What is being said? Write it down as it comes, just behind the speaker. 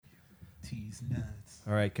He's nuts.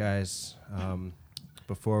 All right, guys.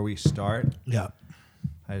 Before we start, I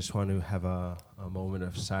just want to have a moment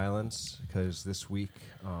of silence because this week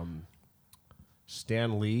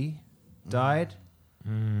Stanley died.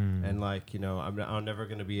 And I'm never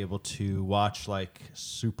going to be able to watch like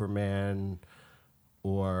Superman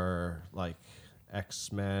or like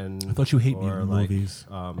X-Men. I thought you hate mutant movies.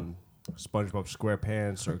 SpongeBob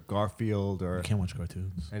SquarePants or Garfield or You can't watch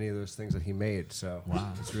cartoons. any of those things that he made. So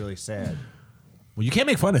it's really sad. Well, you can't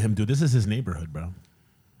make fun of him, dude. This is his neighborhood, bro.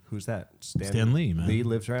 Who's that? Stan Lee, man. Lee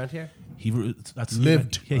lives around here? He lived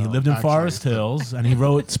in actually. Forest Hills, and he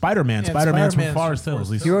wrote Spider-Man. Spider-Man's from Forest Hills.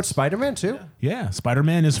 He wrote Spider-Man too? Yeah,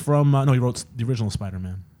 Spider-Man is from... he wrote the original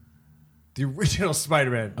Spider-Man. The original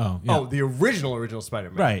Spider-Man. Oh, yeah. Oh, the original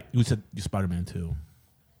Spider-Man. Right. You said Spider-Man 2.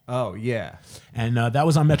 Oh, yeah. And that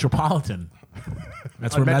was on Metropolitan.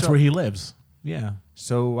 That's where he lives. Yeah.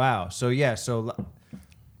 So, wow. So, yeah. So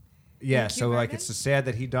Reagan? it's so sad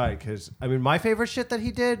that he died because, I mean, my favorite shit that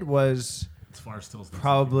he did was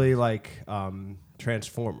probably like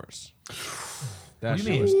Transformers. That What do you shit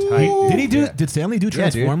mean? was tight. Did he do? Yeah. Did Stanley do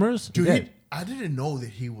Transformers? Dude, Yeah. I didn't know that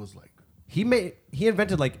he was like. He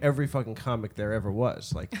invented like every fucking comic there ever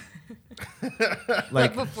was.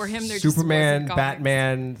 Like before him, there Superman, just wasn't comics.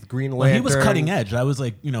 Batman, Green Lantern. Well, he was cutting edge. I was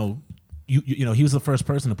like, you know, he was the first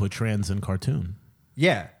person to put trans in cartoon.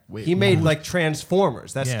 Yeah. Wait, he made like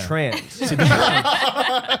Transformers. That's Yeah. trans.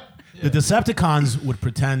 The Decepticons would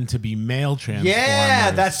pretend to be male Transformers. Yeah,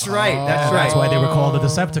 that's right. That's right. That's why they were called the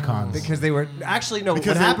Decepticons. Because they were actually no.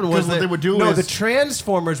 Because what happened was what that they would do no, is- the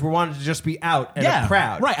Transformers were wanted to just be out and Yeah, a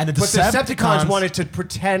crowd, right, and the but the Decepticons Decepticons wanted to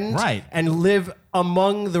pretend Right. and live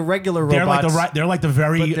among the regular They're robots. like the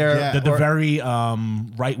very But they're- the or- very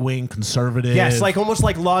right wing conservative. Yes, like almost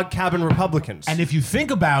like log cabin Republicans. and if you think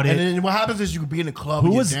about And it, then what happens is you could be in a club. who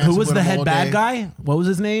and was you're dancing with the them head all bad day. guy? What was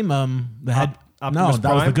his name? The head. Optimus that was the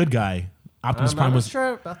Prime? good guy. Optimus I'm Prime not was.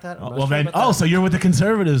 sure about that. I'm not Well sure then, about that. so you're with the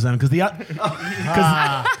conservatives then, because the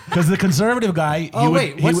conservative guy.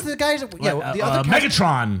 What's the guy's? Yeah, the other guy-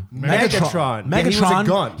 Megatron. Megatron. Yeah, he was a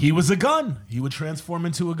gun. He was a gun. He would transform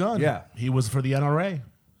into a gun. Yeah. He was for the NRA.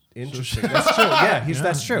 Interesting. That's true. Yeah,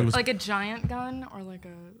 that's true. He was- Like a giant gun or like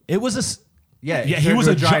a... It was a. Yeah, he was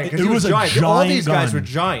a giant. 'cause it he was a giant. All these giant guys gun. were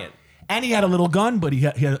giant. And he had a little gun, but he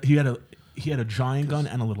had a giant gun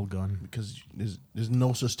and a little gun. Because there's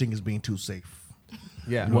no such thing as being too safe.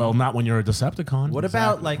 Yeah. Well, not when you're a Decepticon. What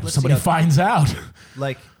about like let's somebody see, finds out?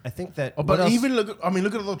 like I think that. Oh, what but else? even look at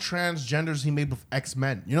the transgenders he made with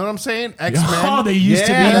X-Men. You know what I'm saying? X-Men. Oh, they used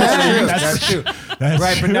to be. Yeah, men. that's true. That's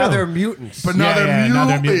Right, but true. now they're mutants. But now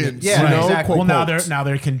they're mutants. Yeah, you know? exactly. Well, now Quote,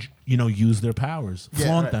 they can use their powers,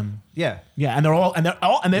 flaunt right. them. Yeah. Yeah,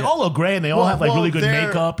 and they all look great, and they all have like really good they're-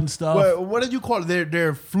 makeup and stuff. What did you call it?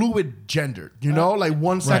 They're fluid gendered. You know, like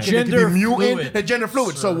one second Gender they could be mutant. fluid, They're gender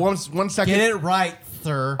fluid. So one second. Get it right,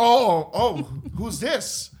 sir. Oh, who's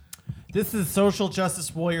this? This is social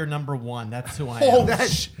justice warrior number 1. That's who I Oh,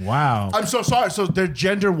 am. Wow. I'm so sorry. So they're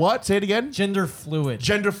gender what? Say it again. Gender fluid.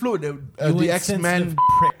 Gender fluid. You The X-Men. insensitive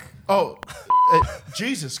prick. Oh,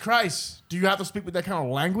 Jesus Christ! Do you have to speak with that kind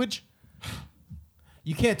of language?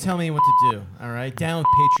 You can't tell me what to do. All right, down with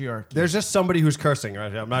patriarchy. There's just somebody who's cursing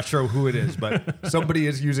right now. I'm not sure who it is, but somebody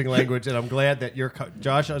is using language, and I'm glad that you're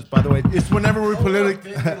Josh. By the way, It's whenever we're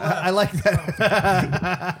politically. I like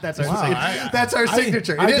that. That's our signature. That's our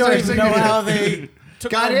signature. I It is don't our even signature. know how they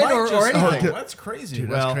took Got my it mic or just now. anything. That's crazy. Dude,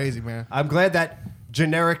 Well, that's crazy, man. I'm glad that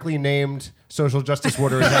generically named social justice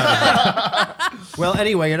warrior is out of here. Well,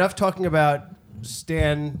 anyway, enough talking about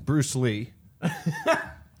Stan Bruce Lee.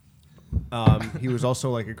 He was also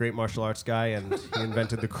like a great martial arts guy, and he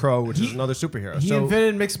invented the crow, which is another superhero. He so,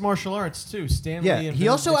 invented mixed martial arts too. Stanley. yeah, invented he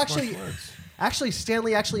also mixed actually, martial arts.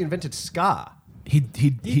 Stanley actually invented ska. He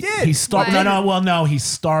did. He started. What? No. He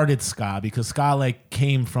started ska because ska like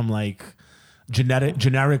came from like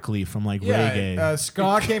generically from like reggae.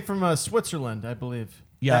 Ska came from Switzerland, I believe.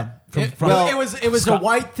 Yeah. It was a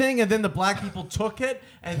white thing, and then the black people took it,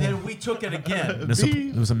 and then we took it again.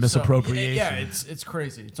 It was a misappropriation. Yeah, it's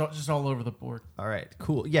crazy. It's just all over the board. All right,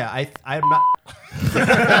 cool. Yeah, I'm not.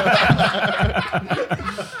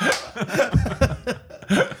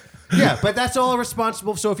 Yeah, but that's all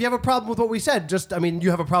responsible. So if you have a problem with what we said, you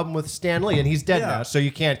have a problem with Stan Lee, and he's dead now, so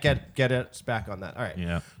you can't get us back on that. All right.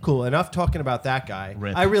 Yeah. Cool. Enough talking about that guy.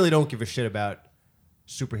 Rip. I really don't give a shit about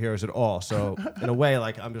superheroes at all. So in a way,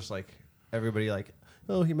 like I'm just like everybody like,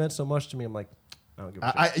 oh, he meant so much to me. I'm like, I don't give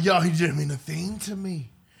a shit. He didn't mean a thing to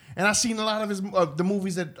me. And I've seen a lot of his the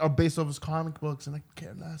movies that are based off his comic books, and I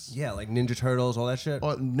care less. Yeah, like Ninja Turtles, all that shit.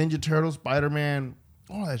 Ninja Turtles, Spider-Man,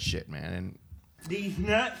 all that shit, man. And These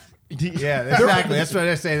nuts. Yeah, exactly. That's what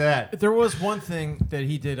I say to that. There was one thing that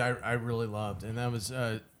he did I really loved, and that was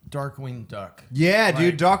Darkwing Duck. Yeah,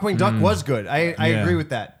 dude, Darkwing Duck was good. I agree with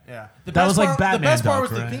that. Yeah, That was like Batman The best part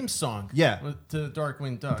Duck, was right? the theme song. Yeah. To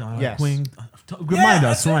Darkwing Duck. Darkwing. Remind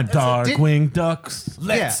us, right? Darkwing Ducks.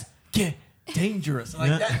 Let's get dangerous. Like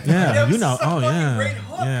that. Yeah, that was you know. such a Oh fucking yeah, great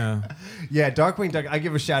hook. yeah. Yeah, Darkwing Duck. I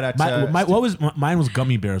give a shout out to. Mine was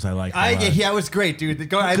Gummy Bears. I like. Yeah, it was great, dude.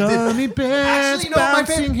 Gummy Bears Actually, you know what, my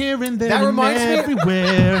bouncing favorite- here and there that and reminds me-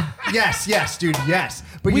 everywhere. Yes, dude, yes.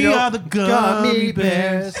 But We you know, are the Gummy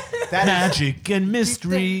Bears. That is Magic and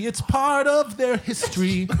mystery. It's part of their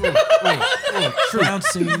history.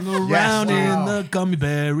 Bouncing around in the gummy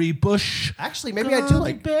berry bush. actually maybe I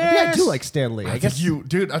do like Stanley. I guess you,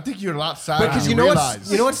 dude. I think you're a lot sadder because than you know realize.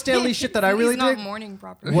 what Stanley shit that I really He's not dig. mourning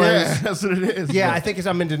properly. Yeah, that's what it is. Yeah, bro. I think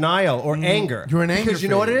I'm in denial or anger. You're in anger because you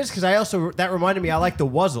know what it phase. is. Because I also that reminded me I like the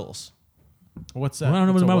Wuzzles. What's that? I don't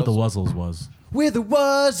What's remember a what the Wuzzle? Wuzzles was. We're the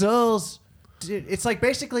Wuzzles. Dude, it's like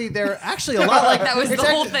basically they're actually a lot like That was the it's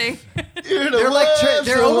whole actually- thing. They're like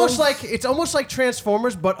they're almost like it's almost like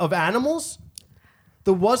Transformers but of animals.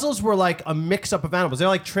 The Wuzzles were like a mix up of animals. They're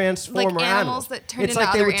like Transformer Like animals that turn It's into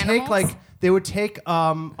like they other would take animals? they would take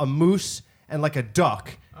a moose and like a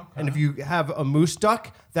duck, and if you have a moose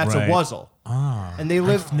duck, that's Right. a Wuzzle. And they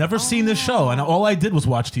live. I've never seen this show, and all I did was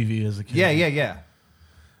watch TV as a kid. Yeah.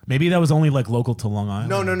 Maybe that was only like local to Long Island.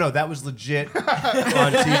 No. That was legit on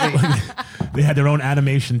TV. They had their own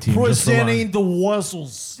animation team. just for Presenting the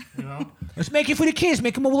Wuzzles. You know? Let's make it for the kids.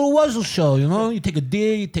 Make them a little Wuzzle show. You know, you take a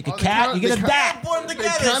deer, you take a cat, you get a bat. Put them They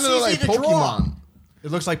together. kind It's of like easy to draw. Pokemon.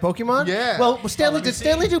 It looks like Pokemon. Yeah. Well, did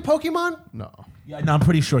Stanley do Pokemon? No. Yeah, no, I'm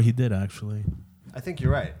pretty sure he did actually. I think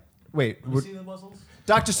you're right. Wait, the Wuzzles?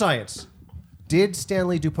 Dr. Science, did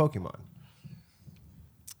Stanley do Pokemon?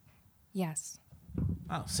 Yes.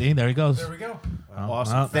 Oh, see, there he goes. There we go.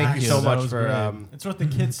 Awesome. well, Thank you thank so you. That much was for great. That's what the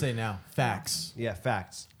kids say now. Facts. yeah,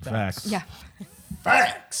 facts. Facts. Yeah.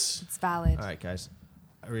 Facts. It's valid. All right, guys.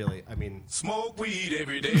 I mean, Smoke weed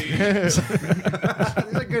every day.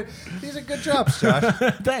 these are good drops, Josh.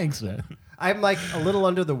 Thanks, man. I'm like a little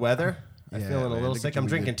under the weather. I'm Yeah, feeling a man, little look sick. at you I'm with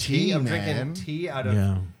drinking your tea. tea, I'm man. drinking tea out of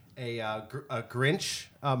Yeah. a Grinch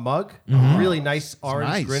mug. Really nice orange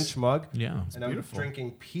nice. Grinch mug. Yeah. And I'm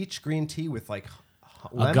drinking peach green tea with like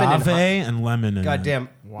lemon Agave and and lemon. In goddamn,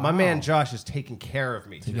 Wow. my man Josh is taking care of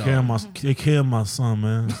me. Take care of my son,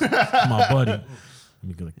 man. My buddy.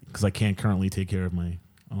 Because I can't currently take care of my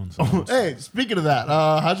own son. Hey, speaking of that,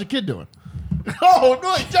 how's your kid doing? Oh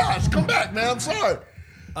no, Josh, come back, man. I'm sorry.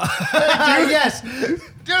 Yes.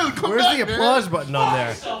 Dude, come Where's back, the man. applause button on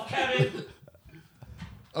there?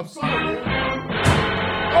 I'm sorry, man.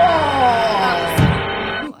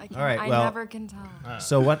 All right, I well- never can tell.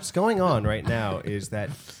 So what's going on right now is that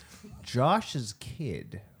Josh's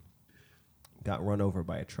kid got run over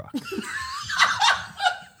by a truck.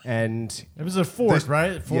 And It was a Ford,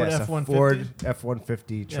 right? Ford yes, F-150. a Ford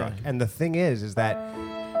F-150 truck. Yeah. And the thing is that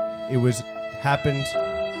it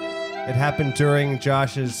happened during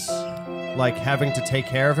Josh's like having to take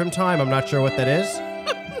care of him time. I'm not sure what that is.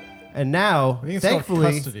 And now, I think it's called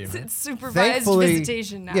thankfully, custody, right? It's supervised thankfully,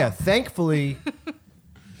 visitation now. yeah, thankfully,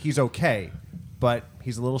 he's okay, but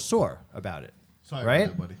he's a little sore about it, Sorry right?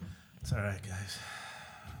 about that, buddy. It's all right, guys.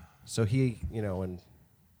 So he, when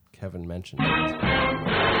Kevin mentioned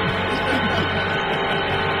it.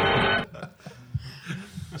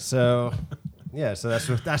 So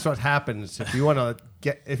that's what happens if you want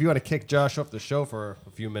to kick Josh off the show for a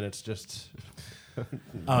few minutes. Just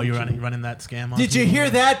Oh, you're running that scam on Did you people? hear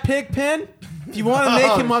that, Pigpen? If you want to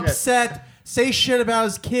make him shit. upset, say shit about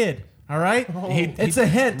his kid. All right? It's a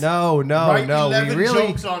hint. no. Write We 11 really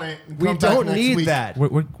jokes on it. And we come back don't next need week. that.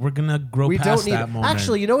 We're gonna grow We past don't need that moment.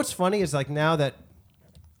 Actually, you know what's funny is like now that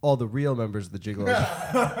all the real members of the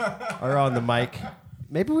Gigolos are on the mic,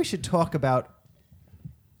 maybe we should talk about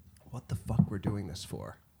what the fuck we're doing this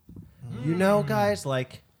for. You know, guys,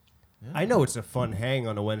 like I know it's a fun hang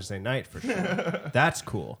on a Wednesday night for sure. That's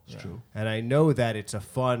cool. It's true. And I know that it's a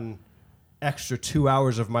fun extra 2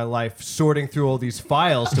 hours of my life sorting through all these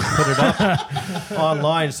files to put it up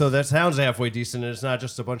online so that sounds halfway decent and it's not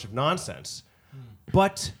just a bunch of nonsense.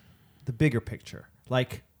 But the bigger picture,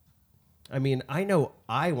 like, I mean, I know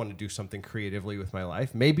I want to do something creatively with my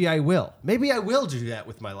life. Maybe I will. Maybe I will do that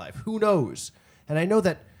with my life. Who knows? And I know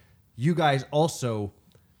that you guys also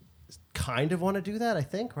kind of want to do that, I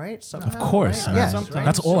think, right? Somehow, Of course. right? man. Yes, right?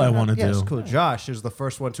 That's all I want to Yes, do. cool. Josh is the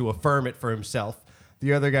first one to affirm it for himself.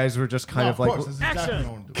 The other guys were just kind No, of like, course, that's exactly what I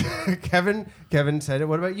want to do. Kevin said it.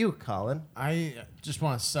 What about you, Colin? I just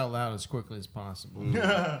want to sell out as quickly as possible.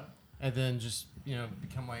 And then just,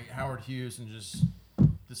 become like Howard Hughes and just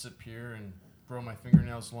disappear and grow my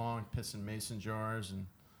fingernails long, piss in mason jars, and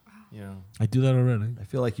I do that already. I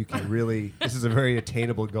feel like you can really. This is a very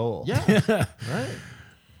attainable goal. Yeah, right.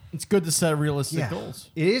 It's good to set realistic goals.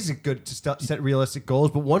 It is good to set realistic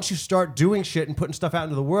goals, but once you start doing shit and putting stuff out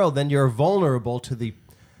into the world, then you're vulnerable to the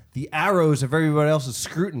arrows of everybody else's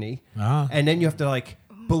scrutiny, and then you have to like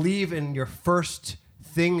believe in your first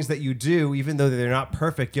things that you do, even though they're not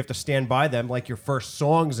perfect. You have to stand by them, like your first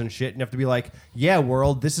songs and shit, and you have to be like, yeah,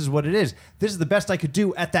 world, this is what it is. This is the best I could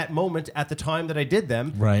do at that moment, at the time that I did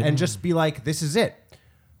them, right? And just be like, this is it.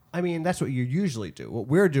 I mean, that's what you usually do. What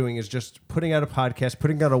we're doing is just putting out a podcast,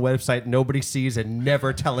 putting out a website nobody sees, and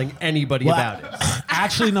never telling anybody about it.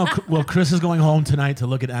 Actually, no. Well, Chris is going home tonight to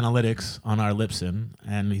look at analytics on our Lipson,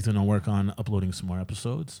 and he's going to work on uploading some more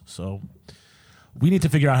episodes. So we need to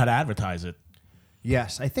figure out how to advertise it.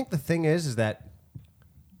 Yes, I think the thing is that,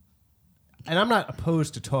 and I'm not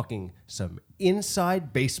opposed to talking some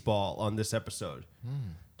inside baseball on this episode,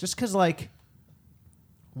 just because, like,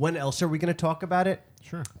 when else are we going to talk about it?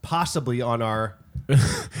 Sure. Possibly on our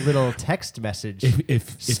little text message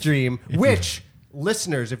stream, if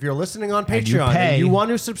listeners, if you're listening on And you Patreon pay, and you want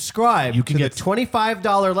to subscribe you can to get the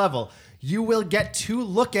 $25 level, you will get to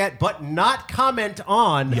look at but not comment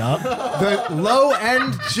on the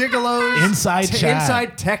low-end gigolos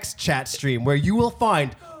inside text chat stream, where you will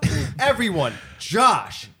find everyone,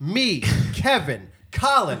 Josh, me, Kevin,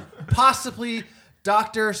 Colin, possibly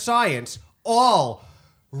Dr. Science, all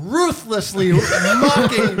ruthlessly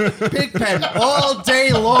mocking Pigpen all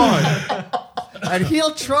day long. And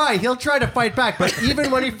he'll try to fight back, but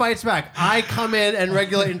even when he fights back, I come in and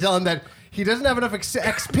regulate and tell him that he doesn't have enough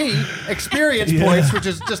XP, experience points, which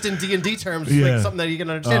is just in D&D terms, like something that he can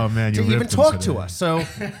understand, to even talk to us. So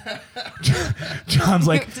John's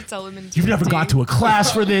like, to tell him in you've never gone to a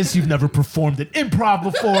class for this. You've never performed an improv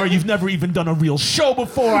before. You've never even done a real show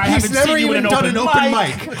before. I haven't seen you in an open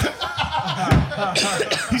mic.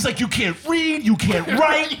 He's like, you can't read, you can't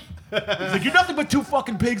write. He's like, you're nothing but two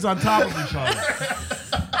fucking pigs on top of each other.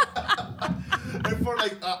 And for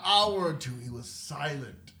like an hour or two, he was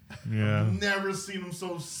silent. Yeah. Never seen him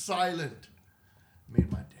so silent.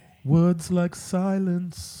 Made my day. Words like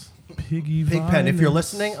silence, piggy Pigpen, if you're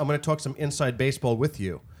listening, I'm going to talk some inside baseball with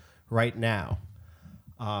you right now.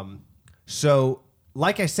 So,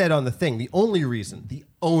 like I said on the thing, the only reason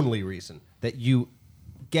that you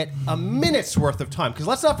get a minute's worth of time, because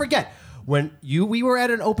let's not forget, when we were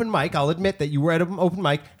at an open mic, I'll admit that you were at an open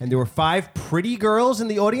mic, and there were 5 pretty girls in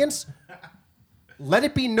the audience. Let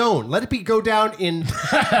it be known. Let it go down in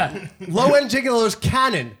Low-End Gigolo's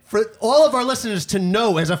canon for all of our listeners to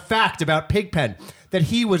know as a fact about Pigpen that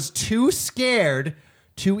he was too scared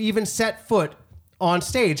to even set foot on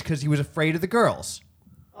stage because he was afraid of the girls.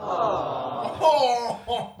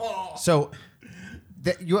 So,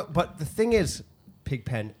 but the thing is,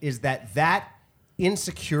 Pigpen, is that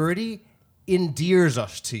insecurity endears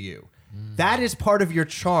us to you. That is part of your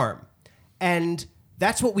charm. And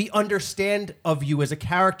that's what we understand of you as a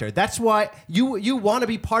character. That's why you want to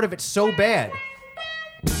be part of it so bad.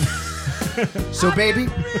 So baby,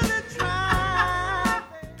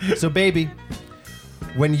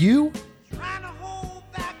 when you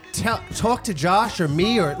talk to Josh or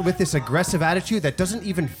me or with this aggressive attitude that doesn't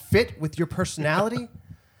even fit with your personality,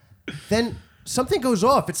 then something goes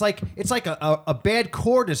off. It's like a bad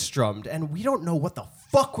chord is strummed, and we don't know what the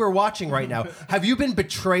fuck we're watching right now. Have you been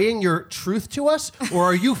betraying your truth to us, or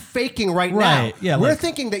are you faking right now? Yeah, we're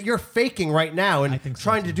thinking that you're faking right now and think so,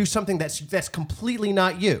 trying too. to do something that's completely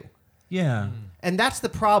not you. Yeah. And that's the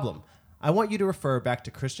problem. I want you to refer back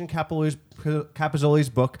to Christian Capozzoli's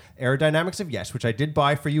book, Aerodynamics of Yes, which I did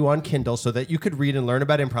buy for you on Kindle so that you could read and learn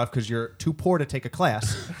about improv because you're too poor to take a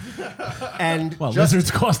class. And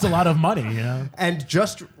lizards cost a lot of money, you know? And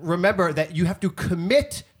just remember that you have to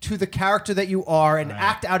commit to the character that you are and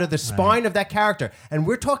act out of the spine of that character. And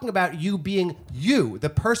we're talking about you being you,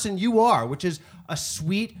 the person you are, which is a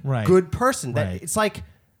sweet, good person. That it's like,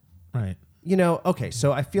 you know, okay,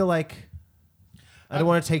 so I feel like I don't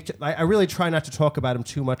want to take. I really try not to talk about him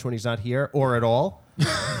too much when he's not here or at all.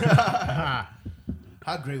 How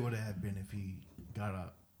great would it have been if he got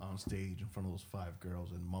up on stage in front of those 5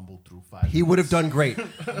 girls and mumbled through 5 He would have done great.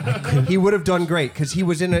 He would have done great because he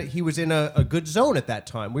was in a good zone at that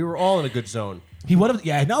time. We were all in a good zone. He would have.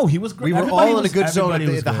 Yeah, no, he was great. We were all in a good zone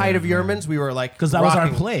at the height of Yerman's. We were like, because that was our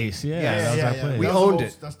place. Yeah, that was our place. We owned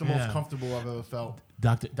it. That's the most comfortable I've ever felt.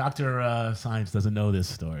 Dr. Science doesn't know this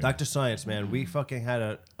story. Dr. Science, man, we fucking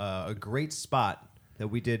had a great spot that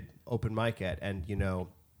we did open mic at, and you know,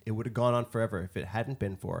 it would have gone on forever if it hadn't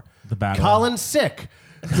been for The battle. Colin Sick,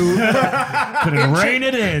 who Couldn't rein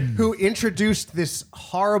it in. who introduced this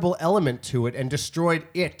horrible element to it and destroyed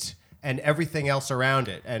it and everything else around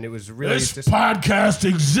it. And it was really This podcast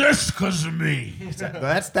exists because of me.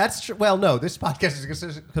 that's true. Well, no, this podcast is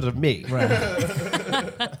because of me.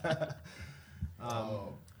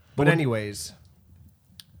 But anyways,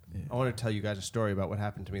 I want to tell you guys a story about what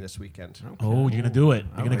happened to me this weekend. Oh, you're gonna do it.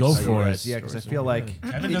 You're gonna go for it. Yeah, because I feel like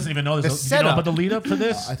Kevin doesn't even know the this. Did you know setup- about the lead up for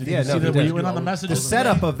this? Did yeah, you no, see he that? Were did. you in on the message? the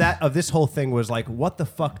setup of this whole thing was like, what the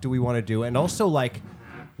fuck do we want to do? And also like,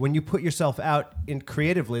 when you put yourself out in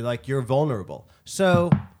creatively, like you're vulnerable. So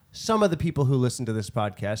some of the people who listen to this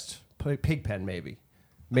podcast, Pigpen maybe,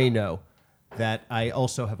 may know that I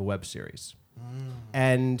also have a web series.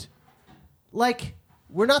 And like,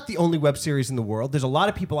 we're not the only web series in the world. There's a lot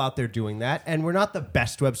of people out there doing that, and we're not the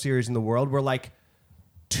best web series in the world. We're like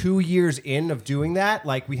 2 years in of doing that.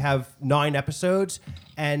 Like, we have 9 episodes,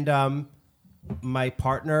 and my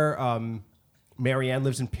partner, Marianne,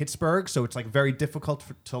 lives in Pittsburgh, so it's like very difficult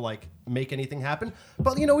to like make anything happen.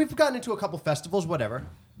 But you know, we've gotten into a couple festivals, whatever,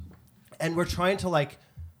 and we're trying to like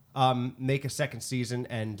make a second season,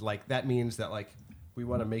 and like that means that like we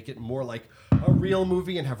want to make it more like a real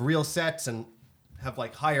movie and have real sets and have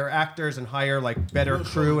like hire actors and hire like better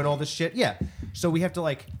crew and all this shit. Yeah, so we have to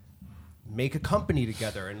like make a company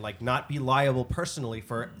together and like not be liable personally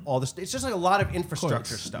for all this. It's just like a lot of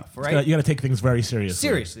infrastructure stuff, right? You got to take things very seriously.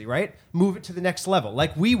 Seriously, right? Move it to the next level,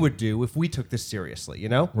 like we would do if we took this seriously, you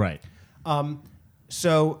know? Right.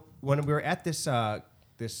 So when we were at this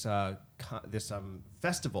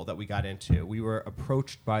festival that we got into, we were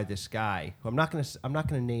approached by this guy who I'm not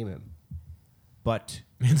gonna name him, but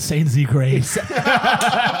Insane Zeke Rain.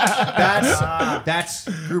 that's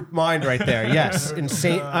group mind right there. Yes,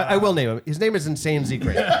 insane. I will name him. His name is Insane Zeke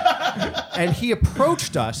Rain. And he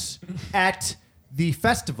approached us at the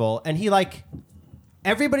festival, and he like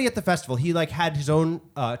everybody at the festival. He like had his own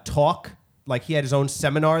talk, like he had his own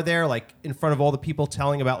seminar there, like in front of all the people,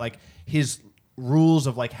 telling about like his rules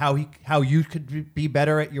of like how you could be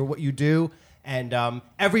better at what you do, and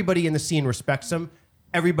everybody in the scene respects him.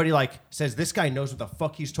 Everybody like says this guy knows what the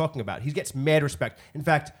fuck he's talking about. He gets mad respect. In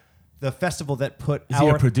fact, the festival that put Is he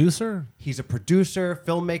a producer? He's a producer,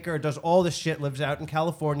 filmmaker, does all this shit. Lives out in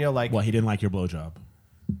California. Like, Well, he didn't like your blowjob.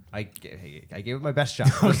 I gave it my best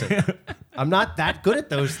shot. Listen, I'm not that good at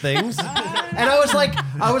those things. And I was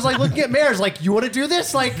like looking at Mare's like, you want to do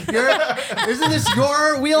this? Like, isn't this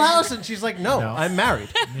your wheelhouse? And she's like, no. I'm married.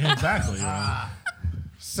 Yeah, exactly.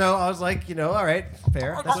 So I was like, all right,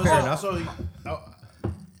 fair. That's fair enough.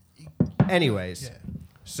 Anyways,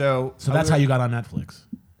 so that's how you got on Netflix.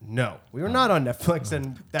 No, we were not on Netflix,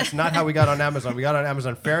 and that's not how we got on Amazon. We got on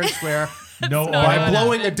Amazon fair and square No, by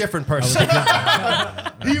blowing a different person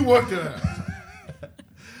He worked it.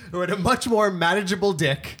 who had a much more manageable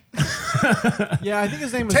dick. Yeah, I think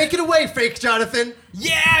his name was. Take it away, fake Jonathan.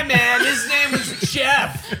 Yeah, man, his name was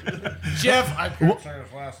Jeff. Jeff, I can't say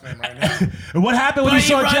his last name right now. And what happened when but you he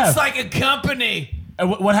saw runs Jeff? like a company.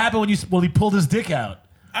 And what happened when he pulled his dick out?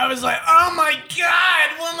 I was like, oh my God,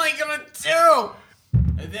 what am I gonna do?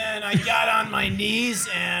 And then I got on my knees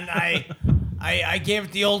and I gave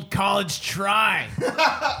it the old college try.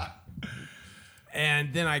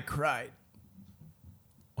 And then I cried.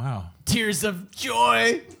 Wow. Tears of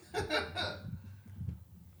joy.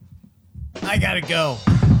 I gotta go.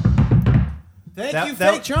 Thank you,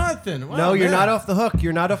 fake Jonathan. Wow, No, you're man. not off the hook.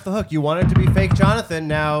 You're not off the hook. You wanted to be fake Jonathan.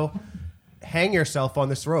 Now hang yourself on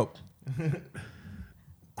this rope.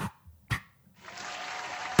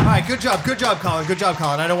 All right, good job, Colin. Good job,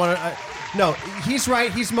 Colin. I don't want to. No, he's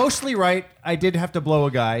right. He's mostly right. I did have to blow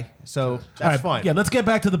a guy, so that's All right, fine. Yeah, let's get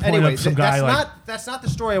back to the point Anyway, of some guy like. that's not the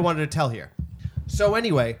story I wanted to tell here. So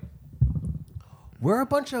anyway, we're a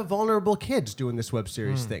bunch of vulnerable kids doing this web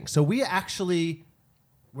series thing. So we're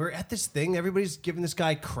at this thing. Everybody's giving this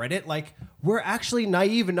guy credit. Like, we're actually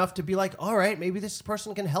naive enough to be like, all right, maybe this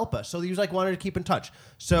person can help us. So he was like wanted to keep in touch.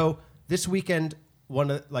 So this weekend, one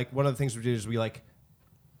of the things we did is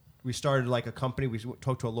we started like a company. We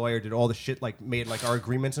talked to a lawyer, did all the shit, like made like our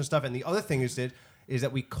agreements and stuff. And the other thing is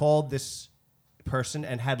that we called this person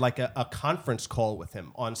and had like a conference call with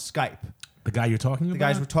him on Skype. The guy you're talking about? The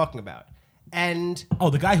guys we're talking about. And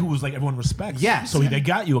the guy who was like everyone respects. Yes. So they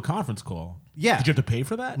got you a conference call. Yeah. Did you have to pay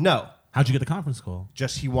for that? no, How'd you get the conference call?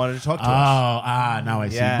 just he wanted to talk to us. Now I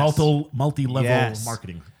see. Yes. Multi-level Yes.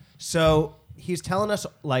 marketing. So he's telling us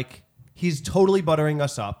like he's totally buttering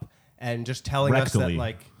us up and just telling us that Rectally.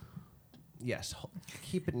 like, yes,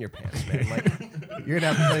 keep it in your pants, man. Like you're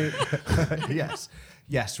gonna have to play. Yes,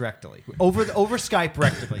 Yes, rectally. Over Skype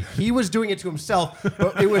rectally. He was doing it to himself,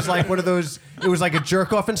 but it was like one of those. It was like a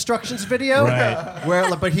jerk off instructions video,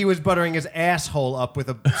 right? But he was buttering his asshole up with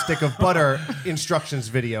a stick of butter instructions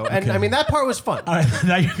video, and I mean that part was fun. All right,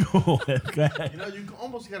 now you're cool. Go ahead. You know, you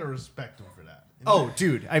almost gotta respect him for that. Oh,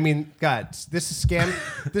 dude. I mean, God, this is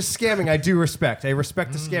scamming. I do respect. I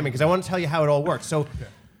respect the scamming because I want to tell you how it all works. So,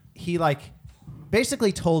 he like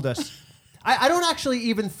basically told us. I don't actually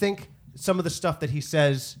even think some of the stuff that he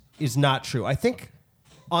says is not true. I think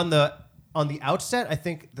on the outset, I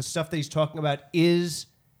think the stuff that he's talking about is,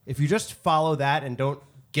 if you just follow that and don't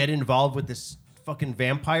get involved with this fucking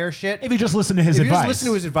vampire shit. If you just listen to his advice. If you just listen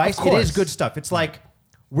to his advice, it is good stuff. It's like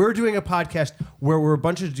we're doing a podcast where we're a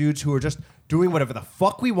bunch of dudes who are just doing whatever the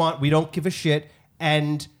fuck we want. We don't give a shit.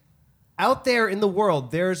 And out there in the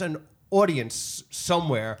world, there's an audience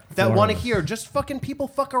somewhere that want to hear just fucking people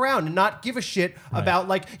fuck around and not give a shit about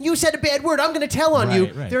like, you said a bad word, I'm going to tell on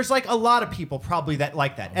you. Right. There's like a lot of people probably that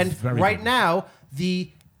like that. And right now,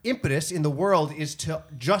 the impetus in the world is to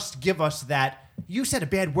just give us that, you said a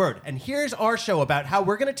bad word, and here's our show about how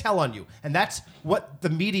we're going to tell on you. And that's what the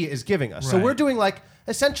media is giving us. So we're doing like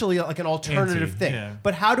essentially like an alternative thing. Yeah.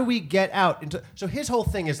 But how do we get out into... So his whole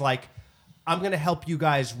thing is like, I'm going to help you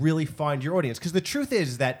guys really find your audience. Because the truth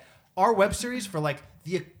is that our web series, for like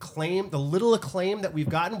the little acclaim that we've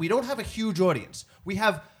gotten, we don't have a huge audience. We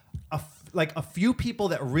have a few people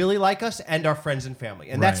that really like us and our friends and family.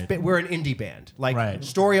 And we're an indie band. Like,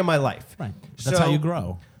 story of my life. Right. That's how you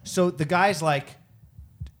grow. So the guy's like,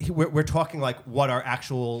 we're talking like what our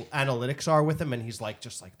actual analytics are with him, and he's like,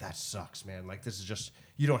 just like, that sucks, man. Like, this is just,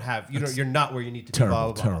 you're not where you need to be. Blah,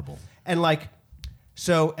 blah, blah. Terrible. And like,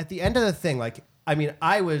 so at the end of the thing, like, I mean,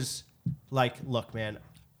 I was like, look, man,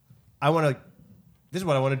 this is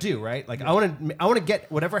what I want to do, right? Like, I want to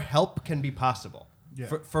get whatever help can be possible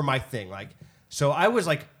for my thing. Like, so I was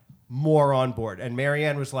like more on board, and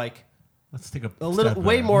Marianne was like, let's take a little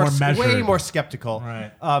way more skeptical.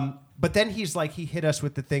 Right. But then he hit us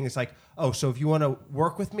with the thing. It's like, oh, so if you want to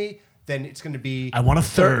work with me, then it's going to be. I want a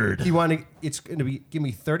third. It's going to be, give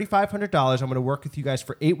me $3,500. I'm going to work with you guys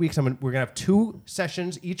for 8 weeks. We're going to have 2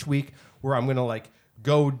 sessions each week where I'm going to like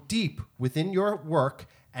go deep within your work,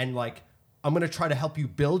 and like I'm going to try to help you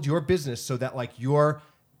build your business so that like you're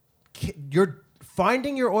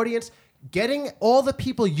finding your audience, getting all the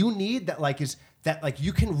people you need that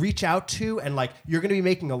you can reach out to, and like you're going to be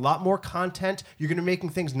making a lot more content. You're going to be making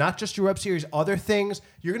things, not just your web series, other things.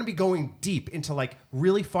 You're going to be going deep into like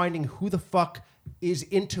really finding who the fuck is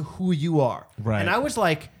into who you are. Right. And I was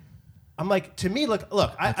like, to me, look,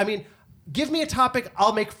 I mean, give me a topic,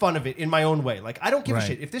 I'll make fun of it in my own way. Like, I don't give a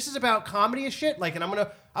shit. If this is about comedy and shit, like, and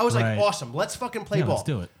I was like, awesome, let's fucking play ball. Let's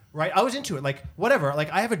do it. Right? I was into it. Like, whatever.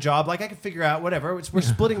 Like, I have a job. Like, I can figure out whatever. We're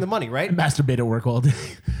splitting the money, right? I masturbate at work all day.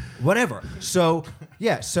 Whatever. So,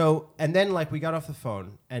 yeah. So, and then, like, we got off the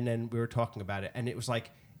phone, and then we were talking about it, and it was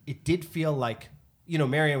like, it did feel like,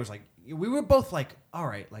 Marianne was like, we were both like, all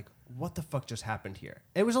right, like, what the fuck just happened here?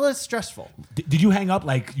 It was a little stressful. Did you hang up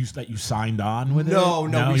like you signed on with it? No.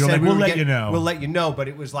 We said like, we'll let you know. We'll let you know, but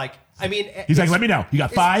it was like, I mean, he's like, let me know. You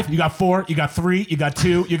got 5, you got 4, you got 3, you got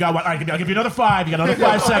 2, you got what? All right, I'll give you another 5. You got another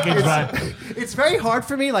 5 seconds. But it's very hard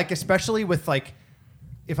for me, like especially with like,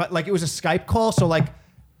 if I like it was a Skype call, so like.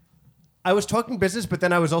 I was talking business, but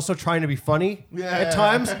then I was also trying to be funny at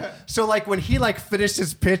times. So like when he like finished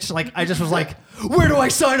his pitch, like I just was like, "Where do I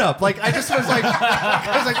sign up?" Like I just was like,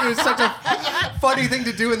 it was such a funny thing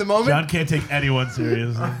to do in the moment. John can't take anyone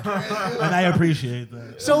seriously, and I appreciate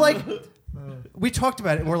that. So like, we talked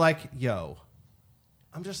about it, and we're like, "Yo,"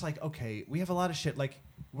 I'm just like, "Okay, we have a lot of shit." Like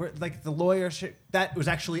we're like the lawyer shit that was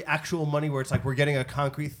actually actual money, where it's like we're getting a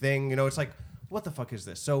concrete thing. It's like, what the fuck is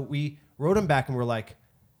this? So we wrote him back, and we're like,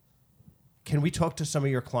 can we talk to some of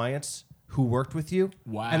your clients who worked with you?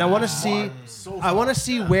 Wow. And I want to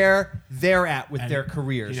see where they're at with their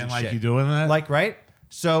careers. He didn't and like shit. you doing that? Like, right?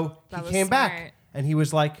 So That he was came smart. back and he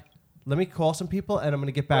was like, let me call some people and I'm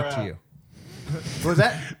going to get back to you. What was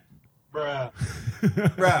that? Bruh.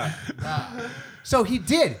 So he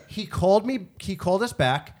did. He called me. He called us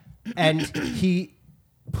back and he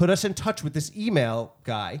put us in touch with this email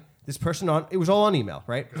guy. This person it was all on email,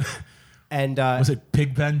 right? And was it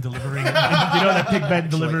Pigpen delivering? You know that Pigpen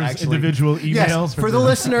delivers individual emails. Yes, for the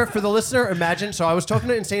listener, imagine. So I was talking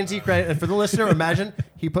to Insane Zeke Rain, and for the listener, imagine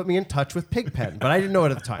he put me in touch with Pigpen, but I didn't know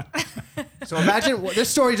it at the time. So imagine this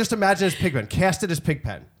story. Just imagine as Pigpen. Cast it as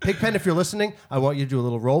Pigpen. Pigpen, if you're listening, I want you to do a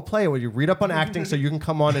little role play, where you read up on acting, so you can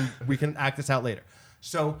come on and we can act this out later.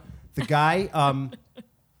 So the guy,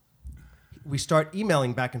 we start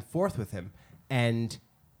emailing back and forth with him, and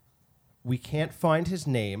we can't find his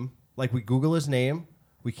name. Like, we Google his name.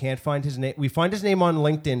 We can't find his name. We find his name on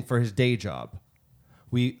LinkedIn for his day job.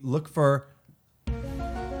 We look for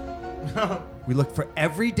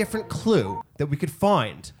every different clue that we could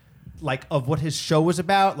find, like of what his show was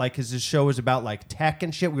about. Like his show was about like tech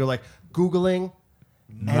and shit. We were like Googling.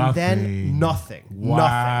 And then nothing.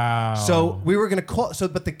 Wow. Nothing. So we were going to call.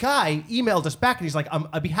 But the guy emailed us back and he's like,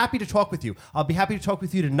 I'd be happy to talk with you. I'll be happy to talk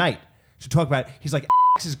with you tonight to talk about it. He's like,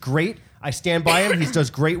 X is great. I stand by him. He does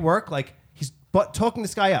great work. Like, he's talking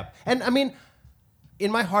this guy up. And I mean,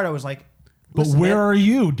 in my heart, I was like, but where are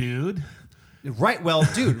you, dude? Right. Well,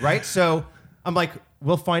 dude, right? So I'm like,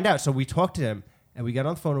 we'll find out. So we talked to him and we got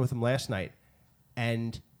on the phone with him last night.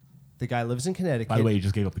 And the guy lives in Connecticut. By the way, you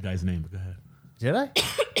just gave up the guy's name, but go ahead. Did I?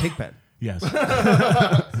 Pigpen. Yes.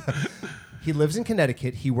 He lives in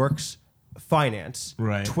Connecticut. He works finance.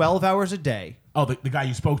 Right. 12 hours a day. Oh, the guy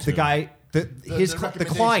you spoke to. The guy, the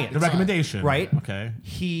client. The recommendation. Right. Okay.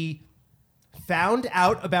 He found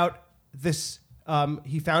out about this.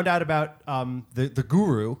 He found out about the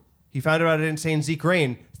guru. He found out about Insane Zeke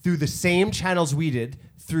Rain through the same channels we did,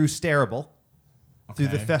 through Starable, through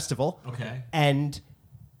the festival. Okay. And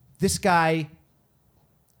this guy,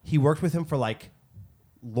 he worked with him for like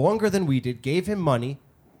longer than we did, gave him money,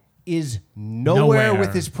 is nowhere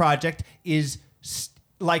with his project, is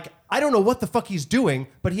like, I don't know what the fuck he's doing,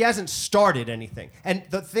 but he hasn't started anything. And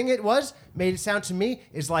the thing made it sound to me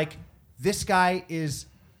is like, this guy is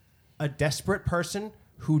a desperate person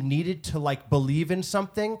who needed to like believe in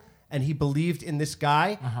something, and he believed in this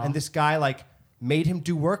guy, and this guy like made him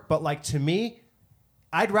do work. But like, to me,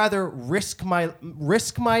 I'd rather risk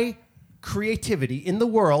my creativity in the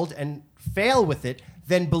world and fail with it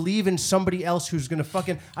than believe in somebody else who's gonna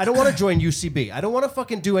fucking. I don't want to join UCB. I don't want to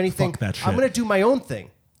fucking do anything. Fuck that shit. I'm gonna do my own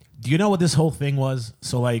thing. Do you know what this whole thing was?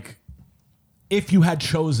 So like, if you had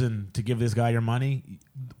chosen to give this guy your money,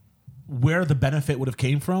 where the benefit would have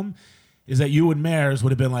came from is that you and Mares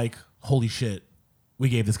would have been like, holy shit, we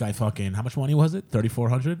gave this guy fucking, how much money was it?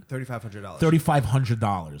 $3,400? $3,500.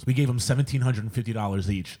 $3,500. We gave him $1,750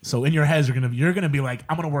 each. So in your heads, you're gonna be like,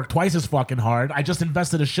 I'm gonna work twice as fucking hard. I just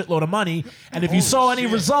invested a shitload of money, and if you saw any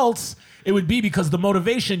results, it would be because the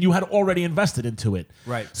motivation you had already invested into it.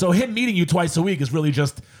 Right. So him meeting you twice a week is really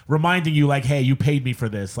just reminding you, like, hey, you paid me for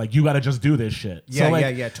this. Like, you got to just do this shit. Yeah, so,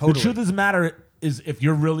 like, totally. The truth of the matter is, if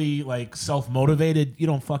you're really like self-motivated, you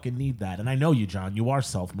don't fucking need that. And I know you, John. You are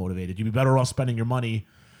self-motivated. You'd be better off spending your money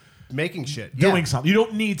making shit, doing something. You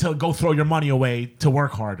don't need to go throw your money away to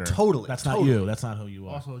work harder. Totally. That's not you. That's not who you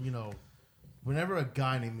are. Also, whenever a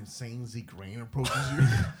guy named Insane Zeke Rain approaches you,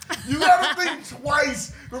 you gotta think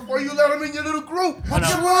twice before you let him in your little group.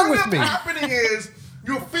 What's wrong with me? What's happening is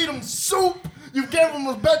you feed him soup, you give him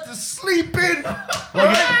a bed to sleep in,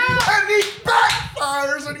 right? And he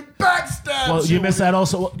backfires and he backstabs. Well, you miss that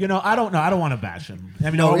also. I don't know. I don't want to bash him. I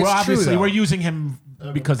mean, No, it's we're obviously true, though. we're using him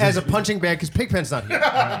because As a punching bag, because Pigpen's not here.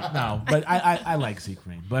 No, but I like Zeke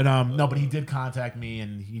Rain. But no, but he did contact me,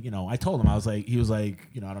 and he, I told him, he was like,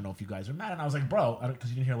 I don't know if you guys are mad, and I was like, bro, because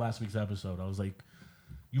you didn't hear last week's episode. I was like,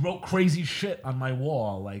 you wrote crazy shit on my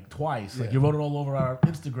wall like twice. Like you wrote it all over our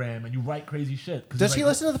Instagram, and you write crazy shit. Does he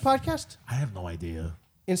listen to the podcast? I have no idea.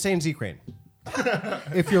 Insane Zeke Rain.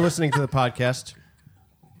 If you're listening to the podcast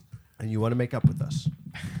and you want to make up with us,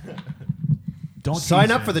 Don't sign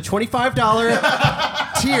tease up him. for the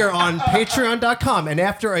 $25 tier on patreon.com. And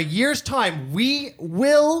after a year's time, we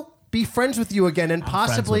will be friends with you again and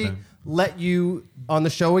possibly friends with him. let you on the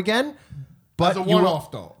show again. But As a you will-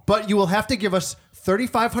 one-off, though. But you will have to give us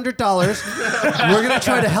 $3,500. We're going to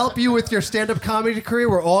try to help you with your stand-up comedy career.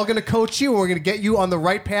 We're all going to coach you, and we're going to get you on the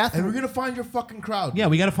right path. And we're gonna find your fucking crowd. Yeah,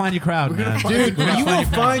 we got to find your crowd, man. Dude, you will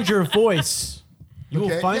find your voice. You will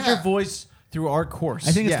Okay, find yeah. your voice through our course.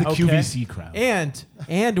 I think it's the okay? QVC crowd.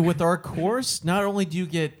 And with our course, not only do you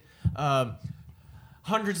get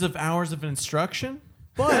hundreds of hours of instruction,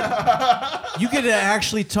 but you get to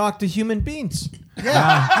actually talk to human beings. In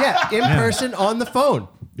person on the phone.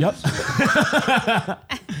 Yep.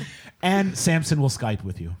 And Samson will Skype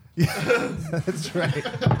with you. That's right.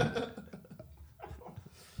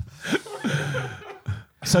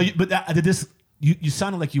 So, did this? You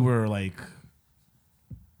sounded like you were like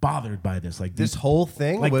bothered by this, like This whole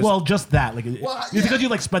thing like was... well, just that, like Well, is it because you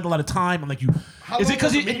like spent a lot of time and like you? Is it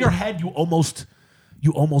because long was the in your head you almost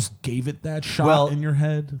gave it that shot Well, in your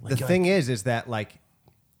head? Like, The thing is that like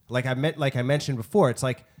I mentioned before, it's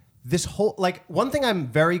like this whole one thing I'm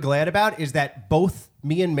very glad about is that both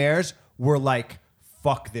me and Mares were like,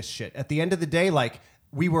 fuck this shit. At the end of the day, like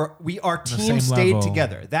our team same stayed level.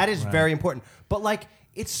 together. That is Right. very important. But like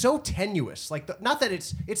it's so tenuous. Like, not that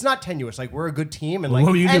it's not tenuous. Like, we're a good team, and Well, like,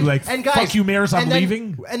 what are you and, do, like, and guys, fuck you, Maris, I'm and then-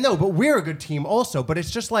 leaving? And no, but we're a good team also. But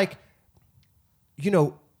it's just like, you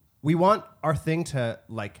know, we want our thing to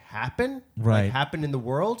like happen, Right. like happen in the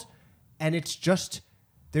world, and it's just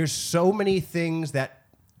there's so many things that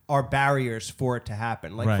are barriers for it to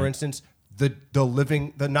happen. Like, Right. for instance, the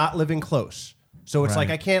not living close. So it's Right. like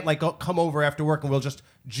I can't like come over after work and we'll just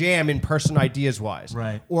jam in person ideas wise.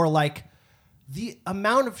 Right. Or like the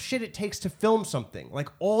amount of shit it takes to film something, like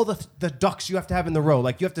all the ducks you have to have in the row.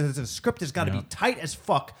 Like the script has got to be tight as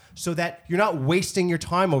fuck so that you're not wasting your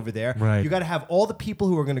time over there. Right. You got to have all the people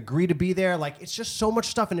who are going to agree to be there. Like it's just so much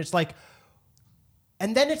stuff, and it's like.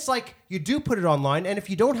 And then it's like you do put it online, and if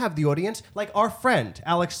you don't have the audience, like our friend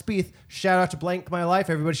Alex Spieth, shout out to Blank My Life.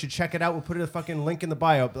 Everybody should check it out. We'll put a fucking link in the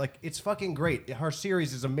bio. But like it's fucking great. Her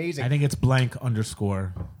series is amazing. I think it's blank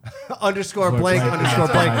underscore. underscore Or blank blank underscore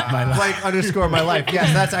blank my life. blank underscore my life.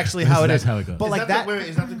 Yes, that's actually how it That's is. how it goes. But Is like that, that,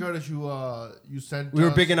 is that the girl that you sent? we were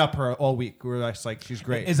us? bigging up her all week. We were just like, she's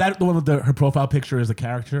great. Is that the one with her profile picture is the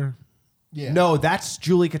character? Yeah. No, that's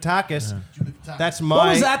Julie Katakis. Julie Katakis. That's my What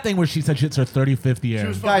was that thing where she said it's her 35th year? She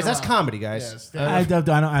was guys. fucking That's around. comedy, guys. Yeah,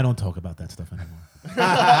 Stanley. I don't talk about that stuff anymore.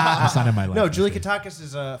 That's not in my life. No, Julie these days. Katakis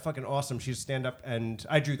is fucking awesome. She's stand up, and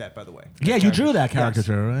I drew that by the way. Yeah, you drew that Yes.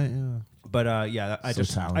 caricature, right? Yeah. But yeah, I So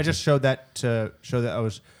just talented. showed that to show that I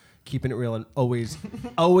was keeping it real and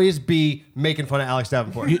always be making fun of Alex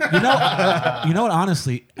Davenport. You know what?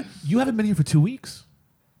 Honestly, you haven't been here for 2 weeks.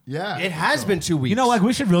 Yeah. It has been 2 weeks. You know, like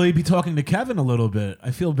we should really be talking to Kevin a little bit.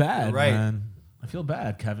 I feel bad, Right. man. I feel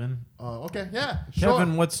bad, Kevin. Okay. Yeah. Kevin,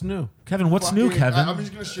 Sure. what's new? Kevin, what's new, Fucking- Kevin? I'm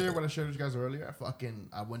just gonna share what I shared with you guys earlier.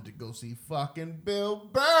 I went to go see fucking Bill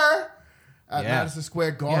Burr at Yeah. Madison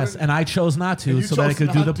Square Garden. Yes, and I chose not to, And you so that I chose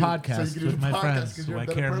could do not the to, so you podcast could do with the my podcast friends, 'cause who you're a I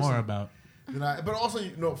better care more person. about. But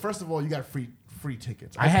also, first of all, you got free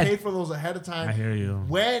tickets. I I had- paid for those ahead of time. I hear you.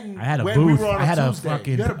 When I had a when booth. We were on I had a Tuesday.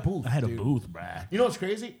 fucking. You had a booth. I had a dude. booth, bruh. You know what's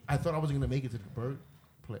crazy? I thought I wasn't gonna make it to the Burr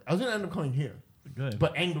play. I was gonna end up coming here, Good.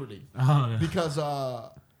 but angrily Oh, yeah. because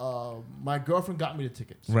my girlfriend got me the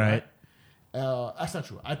tickets. Right. That's not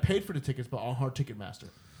true. I paid for the tickets, but on her Ticketmaster.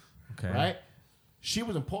 Okay. Right. She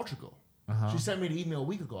was in Portugal. She sent me an email a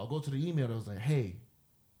week ago. I'll go to the email that was like, "Hey,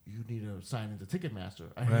 you need to sign into Ticketmaster."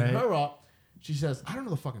 I hit Right. her up. She says, "I don't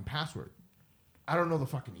know the fucking password. I don't know the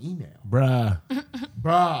fucking email, Bruh.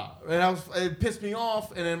 bruh." And it pissed me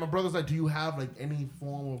off. And then my brother's like, "Do you have like any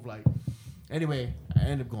form of like?" Anyway, I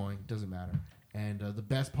ended up going. Doesn't matter. And the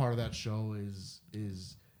best part of that show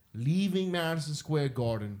is leaving Madison Square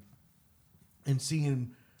Garden and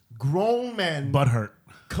seeing grown men Butthurt.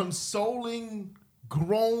 consoling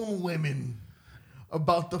grown women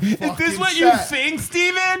about the fucking Is this what you set. think,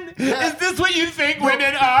 Steven? Yeah. Is this what you think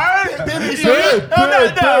women are? Baby,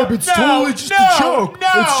 It's totally just a joke.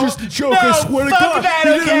 It's just a joke, I swear to God. That,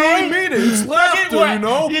 You didn't okay? really mean it. It's laughter, you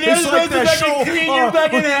know? You It's like that show. clean your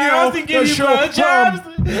fucking house and give you blowjobs?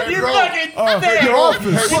 Hey, You bro. fucking Hey, sick.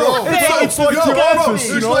 office. Hey, bro. It's like Yo, The bro, Office,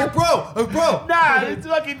 bro. you know? like, bro. Nah, it's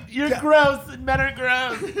fucking, you're gross. Men are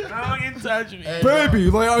gross. Don't fucking touch me. Baby,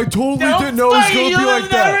 like I totally Don't didn't know it was fucking- gonna be you'll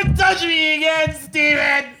like that. never touch me again, Steven.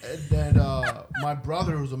 And then my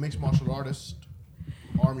brother, who's a mixed martial artist,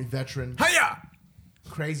 Army veteran, Hiya!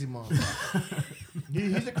 crazy motherfucker.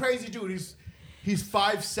 He's a crazy dude. He's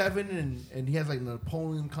 5'7" and he has like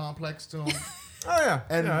Napoleon complex to him. Oh yeah,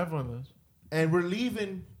 And- yeah, I have one of those. And we're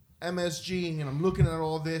leaving MSG, and I'm looking at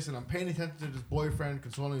all this, and I'm paying attention to this boyfriend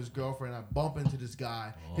consoling his girlfriend. I bump into this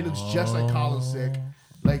guy. He looks just like Colin Sick.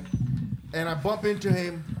 Like, and I bump into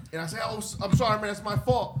him, and I say, "Oh, I'm sorry, man. That's my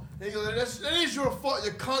fault." And he goes, "That is your fault,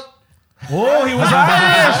 you cunt." Oh, he was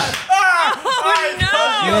Irish.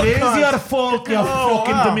 Oh, It is your fault, you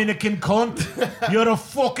fucking Dominican cunt. You're a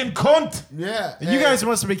fucking cunt. Yeah. You guys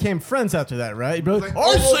must have became friends after that, right? Bro? Like,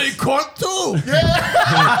 I say cunt too.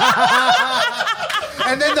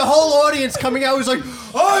 And then the whole audience coming out was like,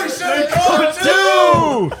 "I said cunt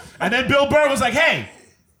too." And then Bill Burr was like, "Hey,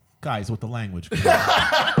 guys, with the language."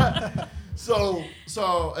 So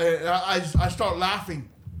I start laughing,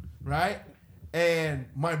 right? And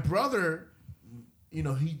my brother,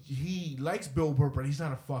 he likes Bill Burr, but he's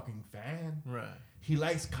not a fucking fan. Right. He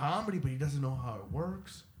likes comedy, but he doesn't know how it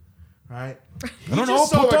works, right? I don't know,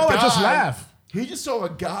 puto, I just laugh. He just saw a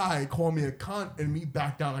guy call me a cunt and me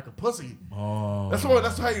back down like a pussy. Oh. That's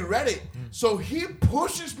how he read it. So he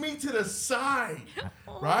pushes me to the side,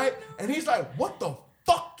 right? And he's like, "What the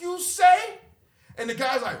fuck you say?" And the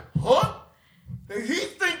guy's like, "Huh?" And he's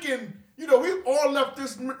thinking, we all left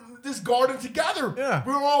this garden together. Yeah.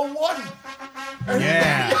 We're all one. And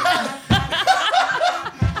Yeah.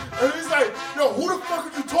 and he's like, "Yo, who the fuck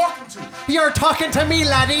are you talking to. You're talking to me,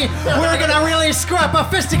 laddie. We're gonna really scrap a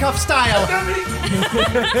fisticuff style.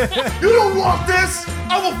 You don't want this.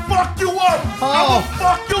 I will fuck you up. I will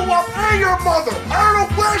fuck you up and your mother. I don't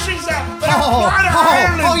know where she's at, but I'll find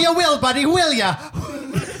her. Oh, you will, buddy, will ya?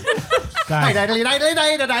 Guys, Conor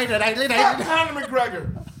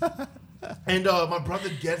McGregor. And my brother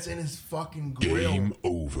gets in his fucking grill. Game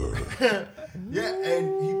over. Yeah,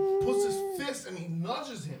 and he puts his fist and he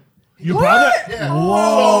nudges him. your brother? Yeah.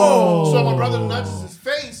 Whoa. So my brother nudges his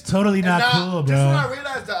face. Totally and not now, cool, bro. Just when I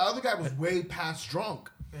realized the other guy was way past drunk.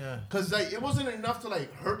 Yeah. Because like, it wasn't enough to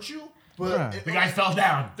like hurt you, but The guy fell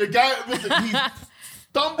down. The guy he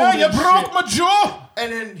stumbled. Hey, you and broke shit. my jaw.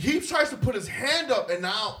 And then he tries to put his hand up, and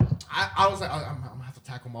now I was like, I'm gonna have to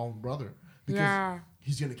tackle my own brother because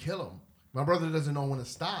he's gonna kill him. My brother doesn't know when to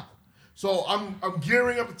stop, so I'm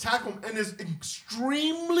gearing up to tackle him, and this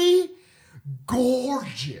extremely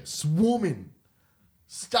gorgeous woman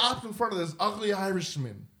stops in front of this ugly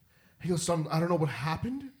Irishman. He goes, "Son, I don't know what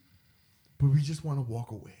happened, but we just want to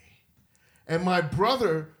walk away." And my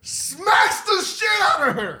brother smacks the shit out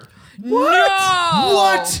of her.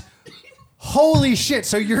 What? Holy shit.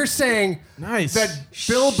 So you're saying Nice. that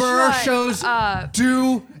Bill Burr Shut shows up.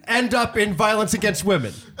 do end up in violence against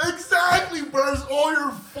women? Exactly, bro. It's all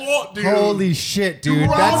your fault, dude. Holy shit, dude. You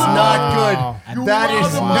That's robbed not him. good. You That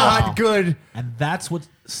is robbed him. not good. And that's what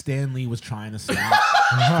Stanley was trying to stop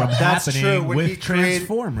from That's happening true, when he with created-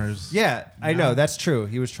 Transformers. Yeah, I know. That's true.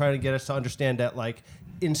 He was trying to get us to understand that, like,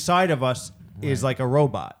 inside of us is like a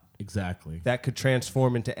robot Exactly. that could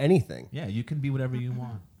transform into anything. Yeah, you can be whatever you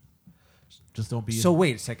want. Just don't be. So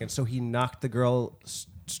wait a second. So he knocked the girl,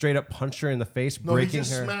 straight up punched her in the face, No, he breaking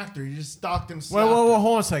just her. smacked her. He just stalked and Whoa, slapped whoa, whoa! her.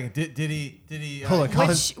 Hold on a second. Did he? Hold on,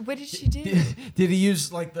 Colin. What did she do? Did he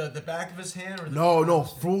use like the back of his hand or the No,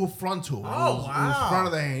 full frontal. Oh, It was wow. front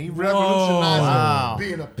of the hand. He revolutionized Wow.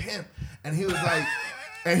 being a pimp. And he was like,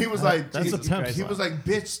 That's he, a pimp he was like,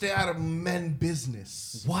 bitch, stay out of men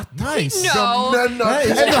business. What? Nice. No. Men not That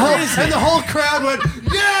is business. And the whole crowd went,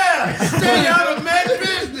 Yeah, stay out of men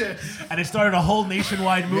business. And it started a whole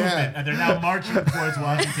nationwide movement, Yeah. and they're now marching towards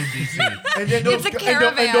Washington D.C. And then those, It's a and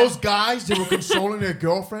caravan. those guys that were consoling their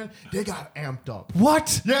girlfriend, they got amped up.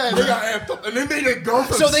 what? Yeah, they got amped up, and they made their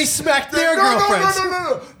girlfriends. So they smacked their girlfriends.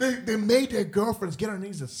 No. They made their girlfriends get on their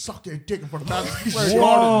knees and suck their dick in front of Madison Square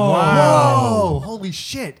Whoa. Garden. Whoa! Holy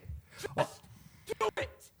shit!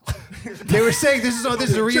 They were saying this is a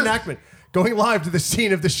reenactment, going live to the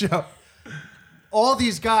scene of the show. All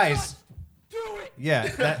these guys. Yeah,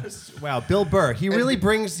 that's wow. Bill Burr, he really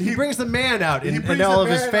brings the man out in brings all the of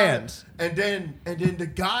his man fans. out, and then the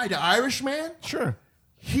guy, the Irishman, Sure.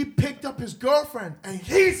 he picked up his girlfriend and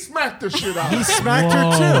he smacked the shit out. He of her. smacked her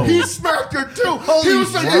Whoa. too. He smacked her too. He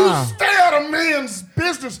was like, wow. "You stay out of man's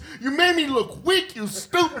business. You made me look weak. You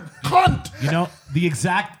stupid cunt." You know, the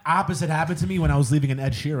exact opposite happened to me when I was leaving an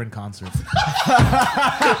Ed Sheeran concert.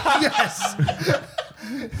 Yes.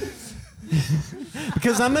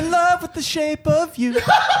 Because I'm in love with the shape of you.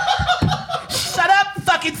 Shut up,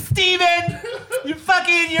 fucking Steven! You're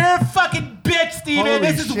a fucking bitch, Steven. Holy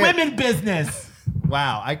This is shit. women business.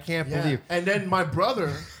 Wow, I can't Yeah. believe. And then my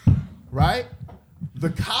brother, right?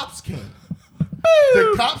 The cops came.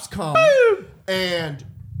 The cops come and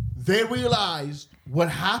they realized what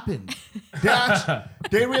happened.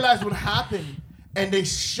 They realized what happened and they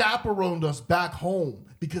chaperoned us back home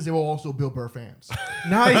because they were also Bill Burr fans.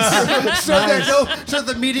 Nice. So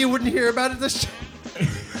the media wouldn't hear about it. This.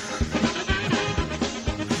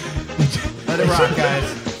 Let it rock,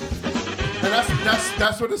 guys. And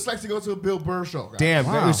that's what it's like to go to a Bill Burr show. Guys. Damn,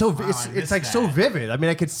 Wow. it was so Wow, I it's missed like so that. vivid. I mean,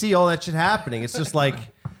 I could see all that shit happening. It's just like,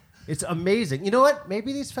 it's amazing. You know what?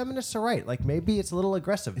 Maybe these feminists are right. Like maybe it's a little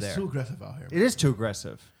aggressive It's there. too aggressive out here. It is too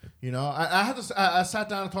aggressive. You know, I sat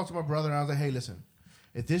down and talked to my brother, and I was like, "Hey, listen,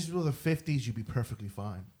 if this were the '50s, you'd be perfectly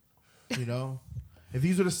fine. You know, if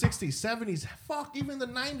these were the '60s, '70s, fuck, even the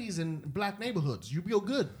 '90s in black neighborhoods, you'd be all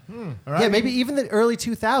good. All right? Yeah, maybe even the early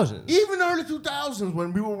 2000s. even early 2000s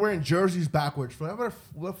when we were wearing jerseys backwards for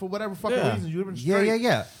whatever fucking reason, you'd have been straight.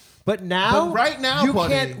 Yeah. But now, But right now,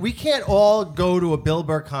 buddy- we can't all go to a Bill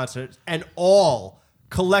Burr concert and all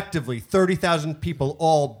collectively 30,000 people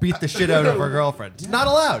all beat the shit out of our girlfriends. It's not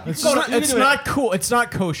allowed. It's You not, can it's do it. not cool. It's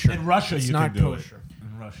not kosher. In Russia, it's you not can do kosher. it.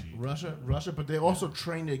 In Russia. Russia, but they also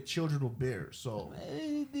train their children with bears. So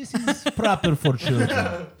This is proper for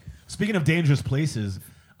children. Speaking of dangerous places,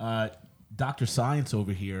 Dr. Science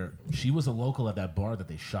over here, she was a local at that bar that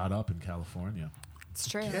they shot up in California. It's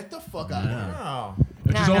true. get the fuck out of here. Oh.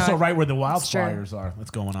 Which is No, also no, right where the it's true. wildfires are. What's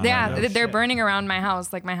going on? Yeah, right now. they're burning around my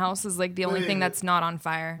house. Like my house is like the only Wait, thing wait. that's not on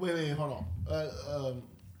fire. Wait, hold on.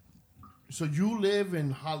 So you live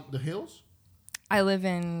in the hills? I live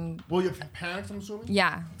in, Well, your parents, I'm assuming?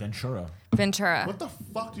 yeah, Ventura. Ventura. What the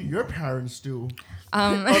fuck do your parents do?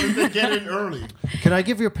 Other than get in early. Can I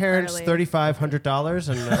give your parents Early. $3,500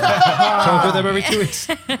 and talk with them every 2 weeks?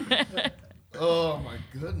 Oh my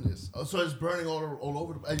goodness! Oh, so it's burning all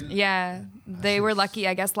over the place. Yeah, they were lucky.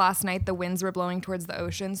 I guess last night the winds were blowing towards the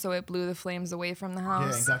ocean, so it blew the flames away from the Yeah,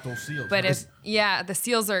 house. and got those seals. But right? the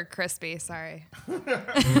seals are crispy. Sorry.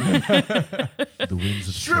 The winds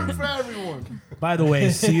of shrimp change. for everyone. By the way,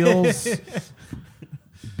 seals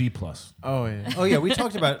B+. Oh yeah. Oh, yeah, we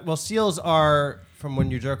talked about Well, seals are from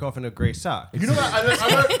when you jerk off in a gray sock. You know what?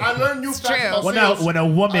 I learned new facts true. about Well, now seals. when a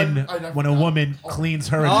woman I cleans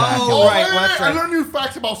her Oh, ejaculate, right, wait, that's I right. learned new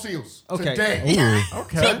facts about seals. Okay. Today.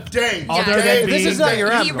 Okay. Today. Other Today. than This is not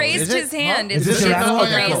your He animal, raised is it? his hand. Is It's this your just animal?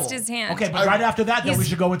 he Okay, raised cool. his hand. okay, but right after that, then we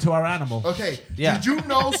should go into our animal. Okay. Yeah. Did you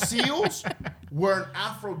know seals were an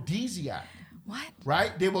aphrodisiac? What?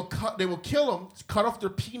 Right? They will kill them, cut off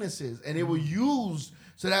their penises, and they will use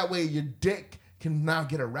so that way your dick can now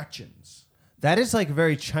get erections. That is like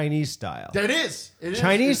very Chinese style. That is. It is.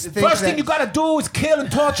 Chinese It's- think First thing that- you gotta do is kill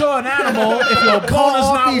and torture an animal if your opponent's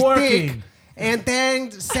off not his working. dick, and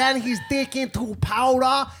then send his dick into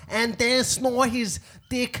powder, and then snort his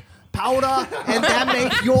dick powder, and then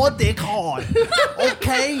make your dick hard.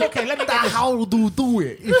 Okay? Okay, let me That's how to do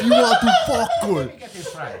it if you want to fuck good. Get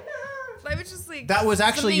this right. I was just like. That was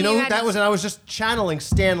actually, you know, something had that to- was, and I was just channeling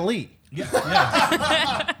Stan Lee. Yeah.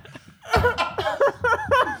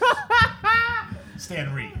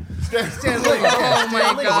 Stan Reed. Stan Lee. Oh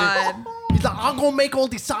my god. He's like, I'm gonna make all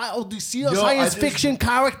these I science just- fiction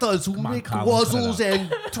characters who on, make Colin, puzzles cut it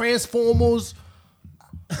and transformers.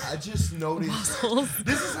 I just noticed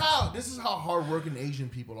this is how hardworking Asian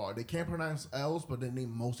people are. They can't pronounce L's, but they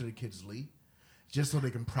name most of the kids Lee, just so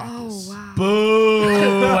they can practice. Oh wow. Boo!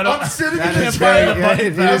 I don't. I'm sitting That in is the very- chair. yeah, button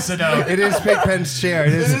it fast is- enough. It is Pigpen's chair.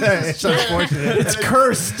 It is. It's chair. unfortunate. It's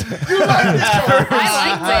Cursed.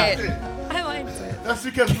 I liked it. I liked it. That's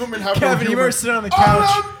because women have Kevin, no you humor. ever sit on the couch?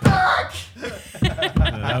 Oh, I'm back.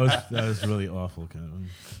 That was really awful, Kevin.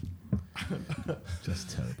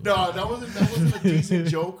 Just terrible. No, that wasn't a decent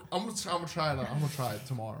joke. I'm gonna try it. I'm gonna try it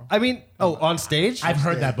tomorrow. I mean, on stage. I've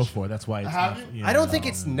heard that before. That's why. It's Have not, you? I don't think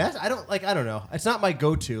it's net. I don't know. It's not my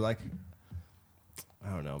go-to. Like,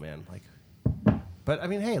 I don't know, man. Like, but I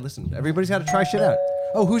mean, hey, listen. Everybody's got to try shit out.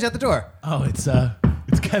 Oh, who's at the door? Oh, it's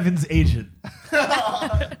Kevin's agent.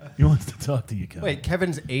 He wants to talk to you, Kevin. Wait,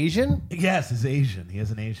 Kevin's Asian? Yes, he's Asian. He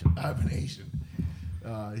has an Asian. I'm an Asian.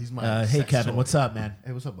 He's my. Hey, sex Kevin, toy. what's up, man?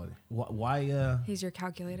 Hey, what's up, buddy? Why? He's your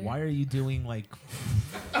calculator. Why are you doing like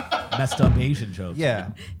messed up Asian jokes? Yeah.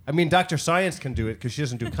 I mean, Dr. Science can do it because she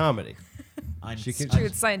doesn't do comedy. I'm, She can- True,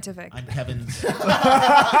 it's scientific. I'm Kevin's.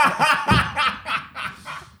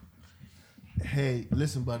 Hey,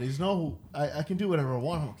 listen, buddy. There's no. I can do whatever I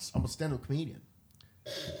want. I'm a stand-up comedian.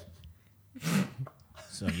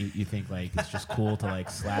 So you think like it's just cool to like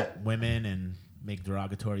slap women and make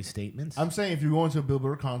derogatory statements? I'm saying if you're going to a Bill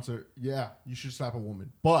Burr concert, yeah, you should slap a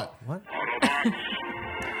woman. But What?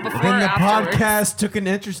 Before Then or the afterwards? podcast took an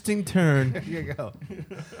interesting turn. Here you go.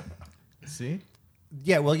 See?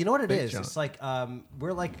 Yeah, well, you know what it is? jump. It's like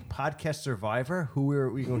we're like podcast Survivor. Who are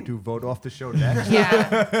we going to vote off the show next?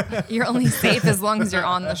 Yeah. You're only safe as long as you're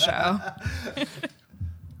on the show.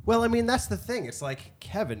 Well, I mean, that's the thing. It's like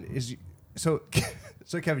Kevin is so.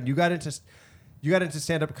 So Kevin, you got into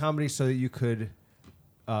stand-up comedy so that you could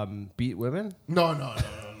beat women. no.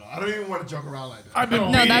 I don't even want to joke around like that. I've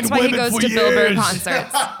been No, that's why he goes to Bill Burr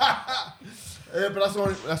concerts. Yeah, but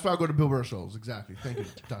that's why I go to Bill Burr shows. Exactly. Thank you,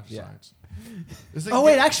 Dr. Yeah. Science. It's like Oh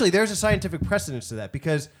wait, actually, there's a scientific precedence to that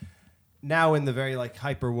because now in the very like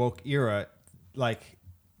hyper woke era, like,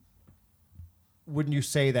 wouldn't you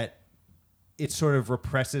say that it sort of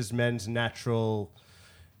represses men's natural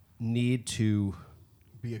need to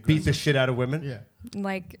be beat the aggressive. shit out of women? Yeah.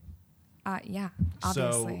 Like, yeah,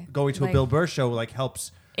 obviously. So going to a Like, Bill Burr show like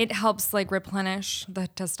helps. It helps like replenish the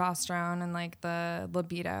testosterone and like the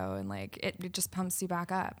libido and like it just pumps you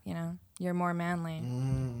back up. You know, you're more manly.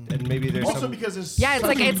 And maybe there's Also some, because it's Yeah,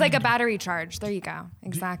 such it's like a battery charge. There you go.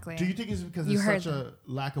 Exactly. Do you think it's because You there's heard such a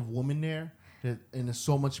lack of women there, and there's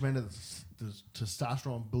so much men that the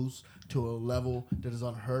testosterone boosts to a level that is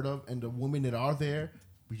unheard of, and the women that are there,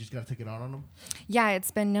 we just gotta take it out on them. Yeah, it's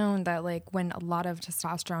been known that like when a lot of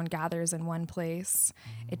testosterone gathers in one place,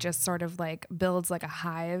 it just sort of like builds like a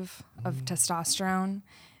hive of testosterone,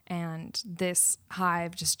 and this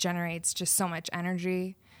hive just generates just so much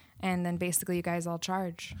energy, and then basically you guys all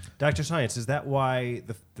charge. Dr. Science, is that why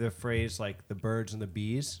the phrase like the birds and the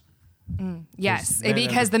bees Yes, Men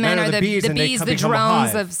because are- the men men are the bees, and they the become a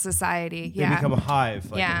drones hive. of society. They Yeah. become a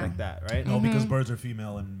hive, Yeah. like that, right? No, because birds are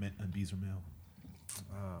female and bees are male.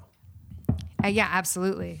 Yeah,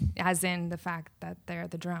 absolutely. As in the fact that they're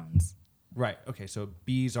the drones. Right. Okay. So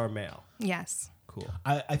bees are male. Yes. Cool.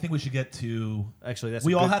 I think we should get to. Actually, that's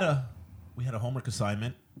We a all good- had a homework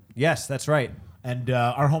assignment, Yes, that's right. and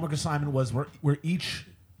our homework assignment was we're each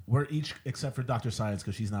except for Dr. Science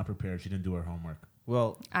because she's not prepared. She didn't do her homework.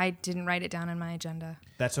 Well, I didn't write it down in my agenda.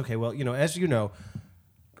 that's okay. Well, as you know,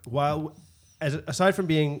 aside from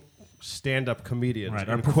being stand-up comedians, Right,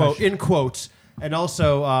 our in quotes, and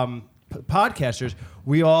also podcasters,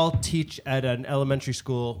 we all teach at an elementary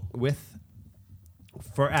school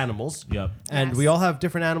for animals. Yep. And Yes. we all have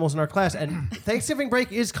different animals in our class. And Thanksgiving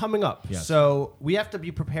break is coming up. Yes. So we have to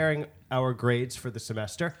be preparing our grades for the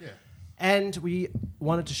semester. Yeah. And we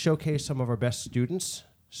wanted to showcase some of our best students.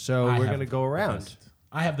 So I we're have going to go the around. best.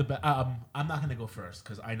 I have the best. I'm not going to go first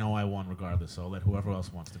because I know I won regardless. So I'll let whoever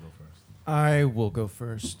else wants to go first. I will go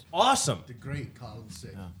first. Awesome. The great Colin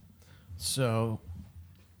sick. So,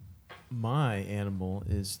 my animal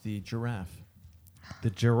is the giraffe. The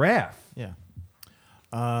giraffe. Yeah.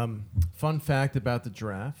 Fun fact about the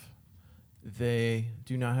giraffe: they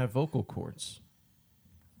do not have vocal cords.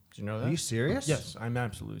 Do you know that? Are you serious? Yes, I'm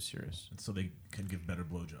absolutely serious. So they can give better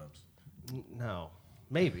blowjobs. No.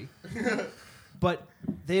 Maybe. But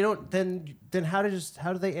they don't. Then how do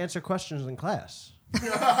they answer questions in class?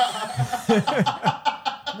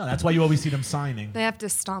 No, that's why you always see them signing. They have to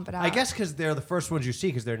stomp it out. I guess because they're the first ones you see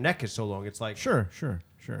because their neck is so long. It's like Sure.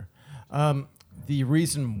 The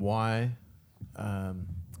reason why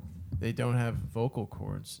they don't have vocal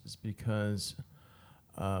cords is because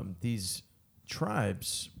these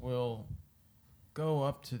tribes will go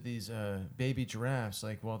up to these baby giraffes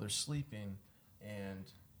like while they're sleeping and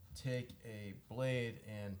take a blade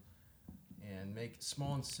and make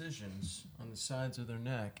small incisions on the sides of their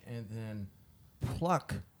neck and then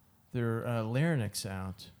pluck their larynx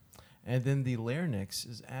out, and then the larynx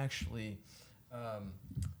is actually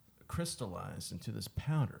crystallized into this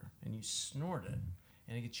powder, and you snort it,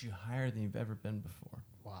 and it gets you higher than you've ever been before.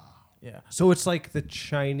 Wow. Yeah. So it's like the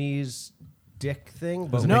Chinese dick thing,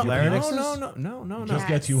 but Does it with make your penis? larynxes? No. Just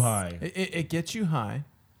gets you high. It gets you high,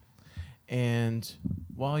 and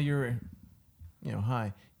while you're,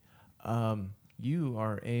 high, you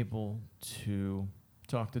are able to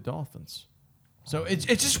talk to dolphins. So it's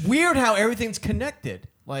just weird how everything's connected.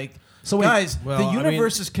 Like, So wait, guys, well, the I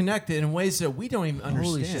universe is connected in ways that we don't even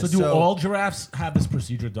understand. shit. So do So- all giraffes have this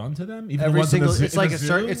procedure done to them? Even the Every ones in the single. zoo- It's in like the a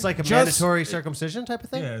zoo? it's like a Just- mandatory circumcision type of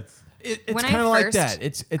thing. Yeah, it's It's when kind I of like first that.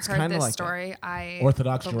 It's heard kind of this like story, I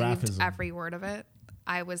Orthodox believed giraffism. every word of it.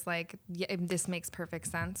 I was like, yeah, this makes perfect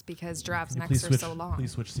sense because giraffes' Can you necks please are switch, so long.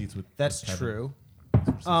 Please switch seats with. That's Kevin. true. Switch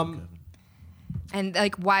seats with Kevin. And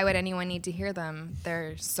like, why would anyone need to hear them?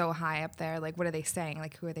 They're so high up there. Like, what are they saying?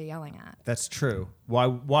 Like, who are they yelling at? That's true.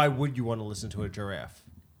 Why would you want to listen to a giraffe?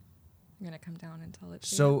 I'm gonna come down and tell it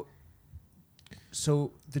to you.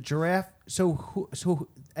 So the giraffe. So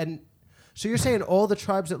you're saying all the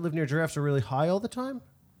tribes that live near giraffes are really high all the time?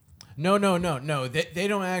 No. They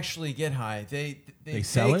don't actually get high. They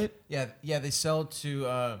sell take- it? Yeah. They sell it to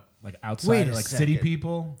Like Wait outside, a like city second.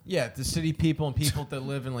 people. the city people and people that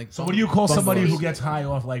live in like. So what do you call somebody who bungalows. gets high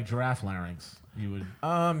off like giraffe larynx? You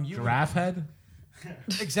would giraffe head.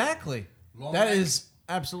 Exactly. Long That neck. is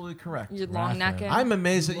absolutely correct. You're long necking. I'm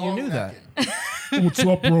amazed that you knew that. What's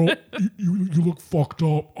up, bro? You look fucked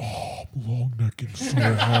up. Oh, I'm long necking so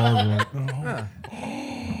hard right now.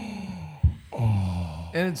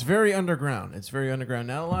 And it's very underground. It's very underground.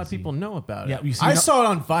 Not a lot of people know about it. Yeah, you see I how- saw it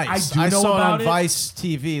on Vice. I do know saw it about on it. Vice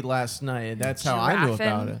TV last night, and that's how I knew Giraffing.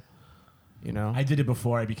 about it. You know, I did it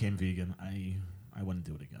before I became vegan. I wouldn't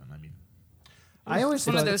do it again. I mean, I always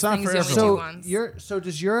One of thought- those not things for you only everyone. do once.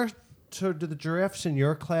 So do the giraffes in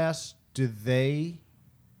your class? Do they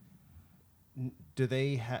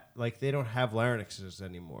have they don't have larynxes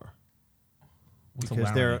anymore? what's a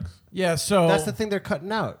Because they're- larynx? yeah. So That's the thing they're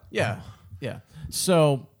cutting out. Yeah.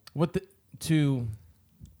 So what the to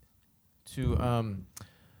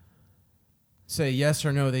say yes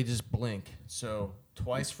or no, they just blink. So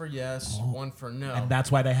twice for yes, one for no. And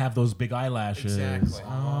that's why they have those big eyelashes. Exactly.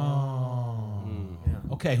 Oh.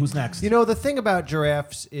 Yeah. Okay, who's next? You know, the thing about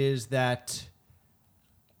giraffes is that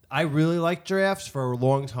I really liked giraffes for a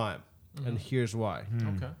long time. And here's why.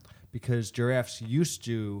 Okay. Because giraffes used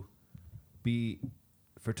to be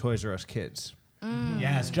for Toys R Us kids.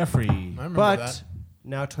 Yes, Jeffrey. I remember But that.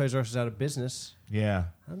 now Toys R Us is out of business. Yeah.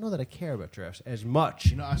 I don't know that I care about giraffes as much.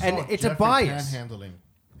 You know, I saw and it's Jeffrey a bias. panhandling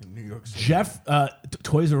in New York City. Jeff,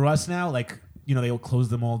 Toys R Us now, like, they closed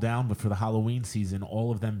them all down, but for the Halloween season,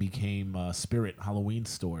 all of them became Spirit Halloween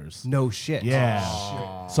stores. No shit.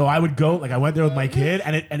 Yeah. So I would go, I went there with my kid,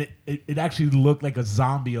 and it actually looked like a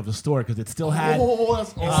zombie of a store because it still had,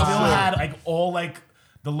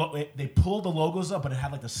 they pulled the logos up, but it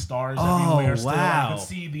had the stars everywhere. Still. Wow. I could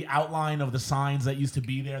see the outline of the signs that used to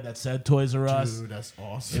be there that said Toys R Us. Dude, that's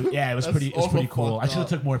awesome. It was pretty cool. I should have up.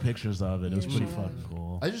 took more pictures of it. It was pretty fucking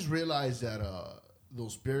cool. I just realized that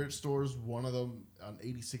those Spirit stores, one of them on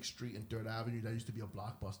 86th Street and 3rd Avenue, that used to be a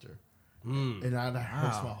Blockbuster. And that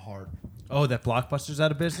hurts my heart. Oh, that Blockbuster's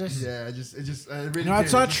out of business? Yeah, it really No,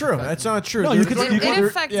 that's did. not true. That's not true. No, you There's could- one you left. could- It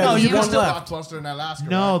affected Yeah, you. there's You one still left. Blockbuster in Alaska.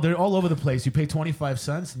 No, right? they're all over the place. You pay 25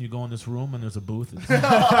 cents and you go in this room and there's a booth.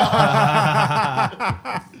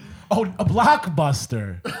 Oh, a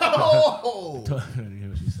Blockbuster. Oh, I didn't hear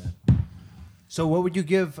what she said. So what would you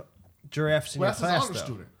give giraffes in well, your that's an class, honor though?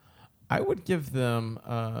 student. I would give them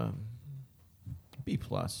B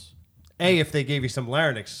plus. A, if they gave you some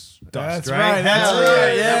larynx dust, That's right? right, that's Hell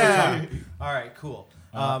right, yeah. yeah. All right, cool.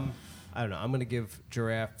 I don't know. I'm going to give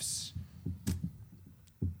giraffes...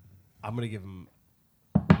 I'm going to give them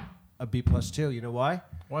a B plus too. You know why?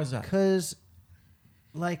 Why is that? Because,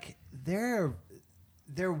 they're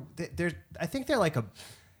I think they're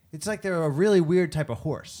it's like they're a really weird type of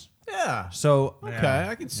horse. Yeah. So, Okay,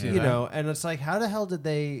 I can see you that. know, and it's like, how the hell did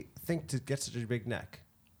they think to get such a big neck?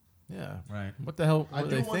 Yeah. Right. What the hell I were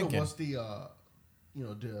do they wonder thinking? what's the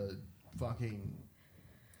the fucking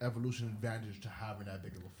evolution advantage to having that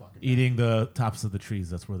big of a fucking Eating the tops of the trees.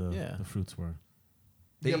 That's where the Yeah. fruits were.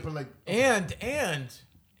 Yeah, but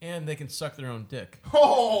And they can suck their own dick.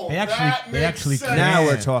 oh, They that actually makes sense. Now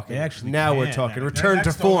we're can. talking. They actually Now we're can. talking. That- Return that to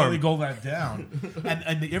next don't form. Really go that down.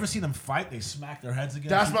 and you ever see them fight? They smack their heads against.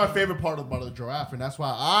 That's each my other. favorite part about the giraffe, and that's why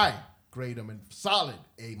I grade them in solid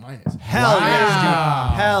A minus. Hell yes,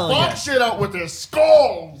 dude. Hell Fuck yes. shit out with their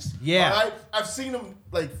skulls. Yeah. All right? I've seen them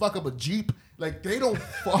fuck up a Jeep. They don't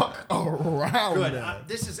fuck around. Good. man.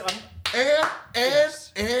 This is...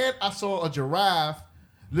 And I saw a giraffe.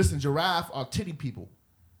 Listen, giraffe are titty people.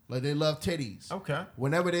 They love titties. Okay.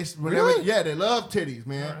 Really? Yeah, they love titties,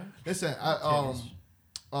 man. All right. Listen,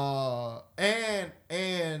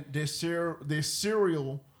 and their cereal, their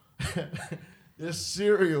cereal,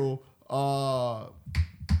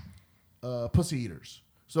 pussy eaters.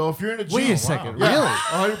 So if you're in a Jeep, Wait a second. yeah,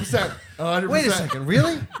 Really? 100%. 100%. Wait a second.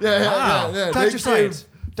 Really? Yeah. Dr. Science.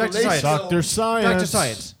 Dr. Science. Dr. Science. Dr.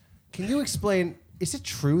 Science. Can you explain, is it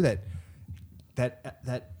true that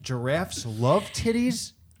giraffes love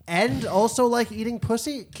titties and also like eating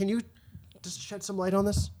pussy? Can you just shed some light on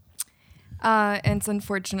this? It's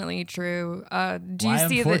unfortunately true. Do Why you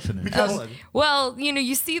see unfortunate? that? Well,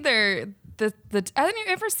 you see the. Haven't you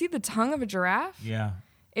ever see the tongue of a giraffe? Yeah.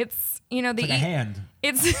 It's they Like a eat. hand.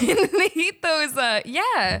 It's they eat those.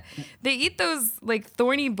 They eat those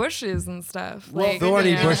thorny bushes and stuff. Well,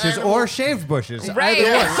 Thorny Yeah. bushes Animal- or shaved bushes. Right.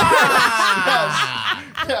 Either one.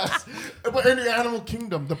 Yes. But in the animal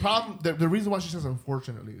kingdom, the problem, the reason why she says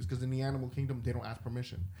unfortunately is because in the animal kingdom, they don't ask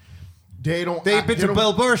permission. They've They've been to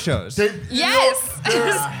Bill Burr shows. Yes.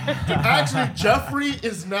 Actually, Jeffrey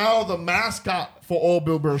is now the mascot for all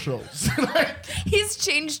Bill Burr shows. He's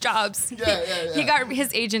changed jobs. Yeah. He got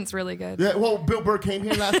his agents really good. Yeah, well, Bill Burr came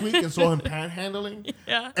here last week and saw him panhandling.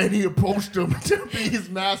 Yeah. And he approached him to be his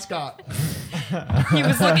mascot. He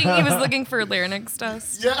was looking for larynx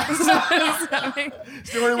dust. Yeah.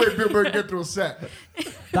 It's the only way Bill Burr can get through a set.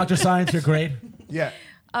 Dr. Science, you're great. Yeah.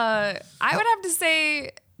 I would have to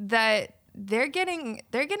say that they're getting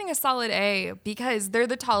a solid A because they're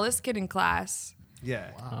the tallest kid in class. Yeah.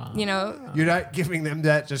 You're not giving them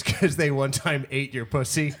that just because they one time ate your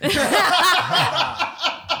pussy.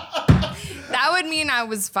 that would mean I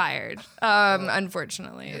was fired,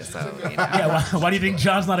 unfortunately. So Yeah. Why do you think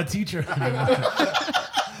John's not a teacher?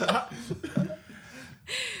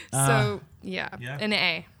 yeah, Yeah. an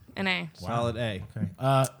A. Solid A.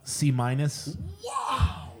 Okay. C minus.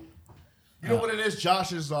 You know what it is?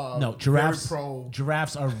 Josh is No, giraffes. very pro.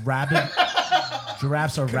 Giraffes are rabid.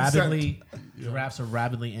 Giraffes are rabidly. Giraffes are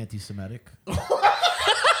rabidly anti-Semitic.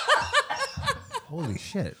 Holy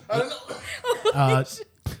shit.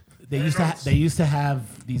 They used to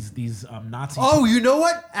have these Nazi. Oh, you know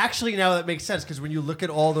what? Actually, now that makes sense because when you look at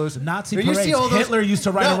all those Nazi when you parades, see all those, Hitler used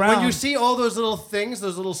to ride no, around. When you see all those little things,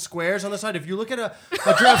 those little squares on the side, if you look at a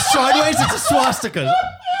giraffe sideways, it's a swastika.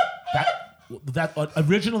 That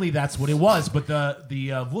originally that's what it was, but the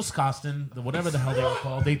Wuskasten, whatever the hell they were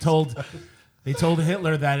called, they told They told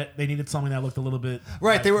Hitler that they needed something that looked a little bit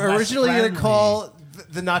Right, they were less originally going to friendly. call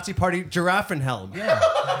the Nazi Party Giraffenhelm. Yeah,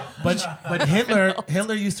 but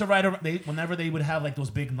Hitler used to ride around. Whenever they would have like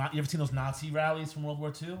those big, you ever seen those Nazi rallies from World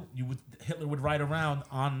War II? Hitler would ride around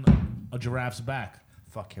on a giraffe's back.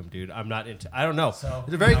 Fuck him, dude. I'm not into. I don't know. So,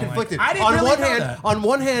 They're very you know, like, conflicted. I didn't really know that. On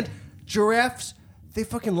one hand, giraffes they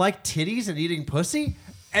fucking like titties and eating pussy,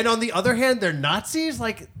 and on the other hand, they're Nazis.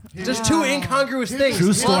 Like, just two incongruous things.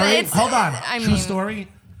 True story. Well, it's- Hold on. I True mean- story.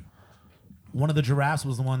 One of the giraffes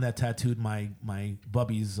was the one that tattooed my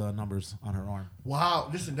bubby's numbers on her arm. Wow,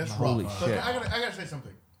 listen, that's Holy rough. shit. I gotta say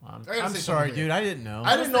something. I'm I gotta say sorry, something. dude. I didn't know.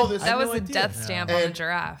 I didn't know this. That was no a idea. death stamp on the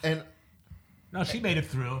giraffe. And No, she made it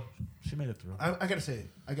through. She made it through. I gotta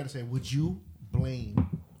say, would you blame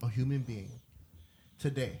a human being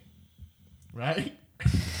today, right,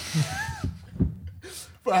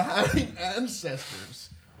 for having ancestors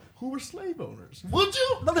who were slave owners? Would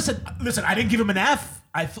you? No, listen. I didn't give him an F.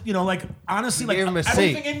 like honestly, like gave him a C.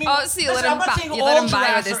 everything in me. Oh, so you let listen, him I'm not buy- saying you let all him buy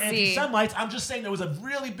giraffes with are a C. anti-Semites. I'm just saying there was a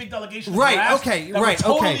really big delegation. Of Right. giraffes Okay. that Right. were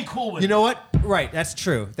totally Okay. cool with You it. know what? Right. That's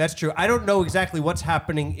true. That's true. I don't know exactly what's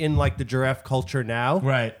happening in like the giraffe culture now.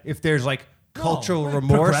 Right. If there's like cultural like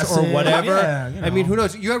remorse or progressive, whatever. yeah, you I mean, know. who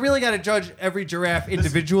knows? You really got to judge every giraffe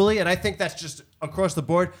individually, and I think that's just across the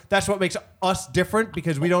board. That's what makes us different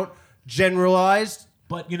because we don't generalize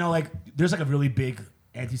But like there's like a really big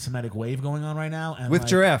anti-Semitic wave going on right now, and with like,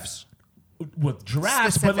 giraffes. with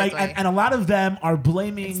giraffes, but like, Specifically. and a lot of them are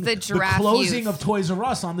blaming It's the giraffe closing youth. of Toys R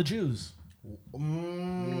Us on the Jews.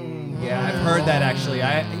 Yeah, I've heard that actually.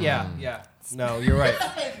 Yeah. No, you're right.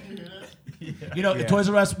 The Toys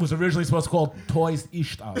R Us was originally supposed to call Toys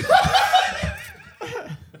Ishtar.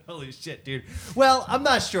 Holy shit, dude. Well, I'm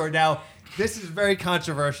not sure now. This is very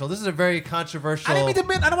controversial. This is a very controversial. I didn't mean to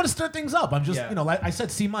admit, I don't want to stir things up. I'm just, Yeah. like I said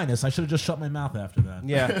C-. I should have just shut my mouth after that.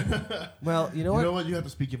 Yeah. Well, you know You what? know what? You have to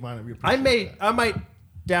speak your mind. And we I appreciate that. might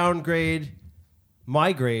downgrade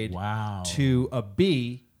my grade Wow. to a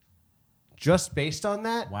B just based on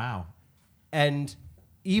that. Wow. And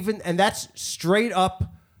that's straight up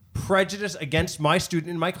prejudice against my student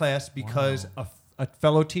in my class because a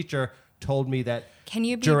fellow teacher told me that Can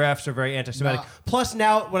you be giraffes are very anti-Semitic. Nah. Plus,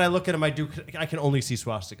 now when I look at them, I can only see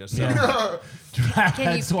swastikas. So. Giraffe can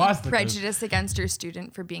had you be swastikas. prejudiced against your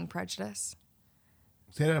student for being prejudiced?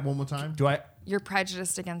 Say that one more time. Do I? You're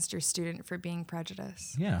prejudiced against your student for being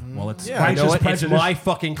prejudiced. Yeah. Well, it's Yeah, I righteous know what? It's prejudice. my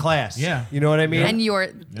fucking class. Yeah. You know what I mean? And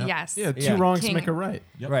yes. Yeah, two Yeah. wrongs King. make a right.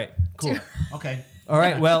 Yep. Right. Cool. Okay. All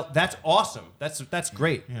right. Well, that's awesome. That's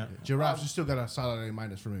great. Yeah. Giraffes, you still got a solid A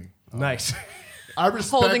minus for me. Nice. I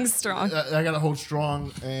respect. Holding strong. I gotta hold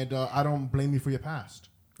strong, and I don't blame you for your past.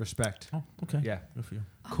 Respect. Oh, okay. Yeah. Good for you.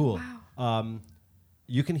 Cool.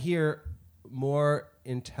 You can hear more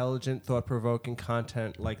intelligent, thought-provoking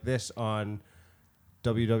content like this on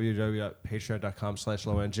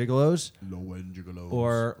www.patreon.com/lowendgigolos Low end gigolos.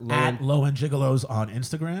 or At Low End Gigolos on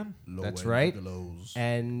Instagram. That's right.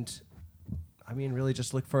 And I mean, really,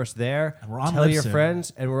 just look for us there. And we're on Tell your Libsyn.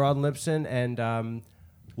 friends, and we're on Libsyn, and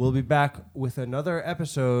we'll be back with another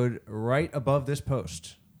episode right above this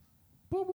post.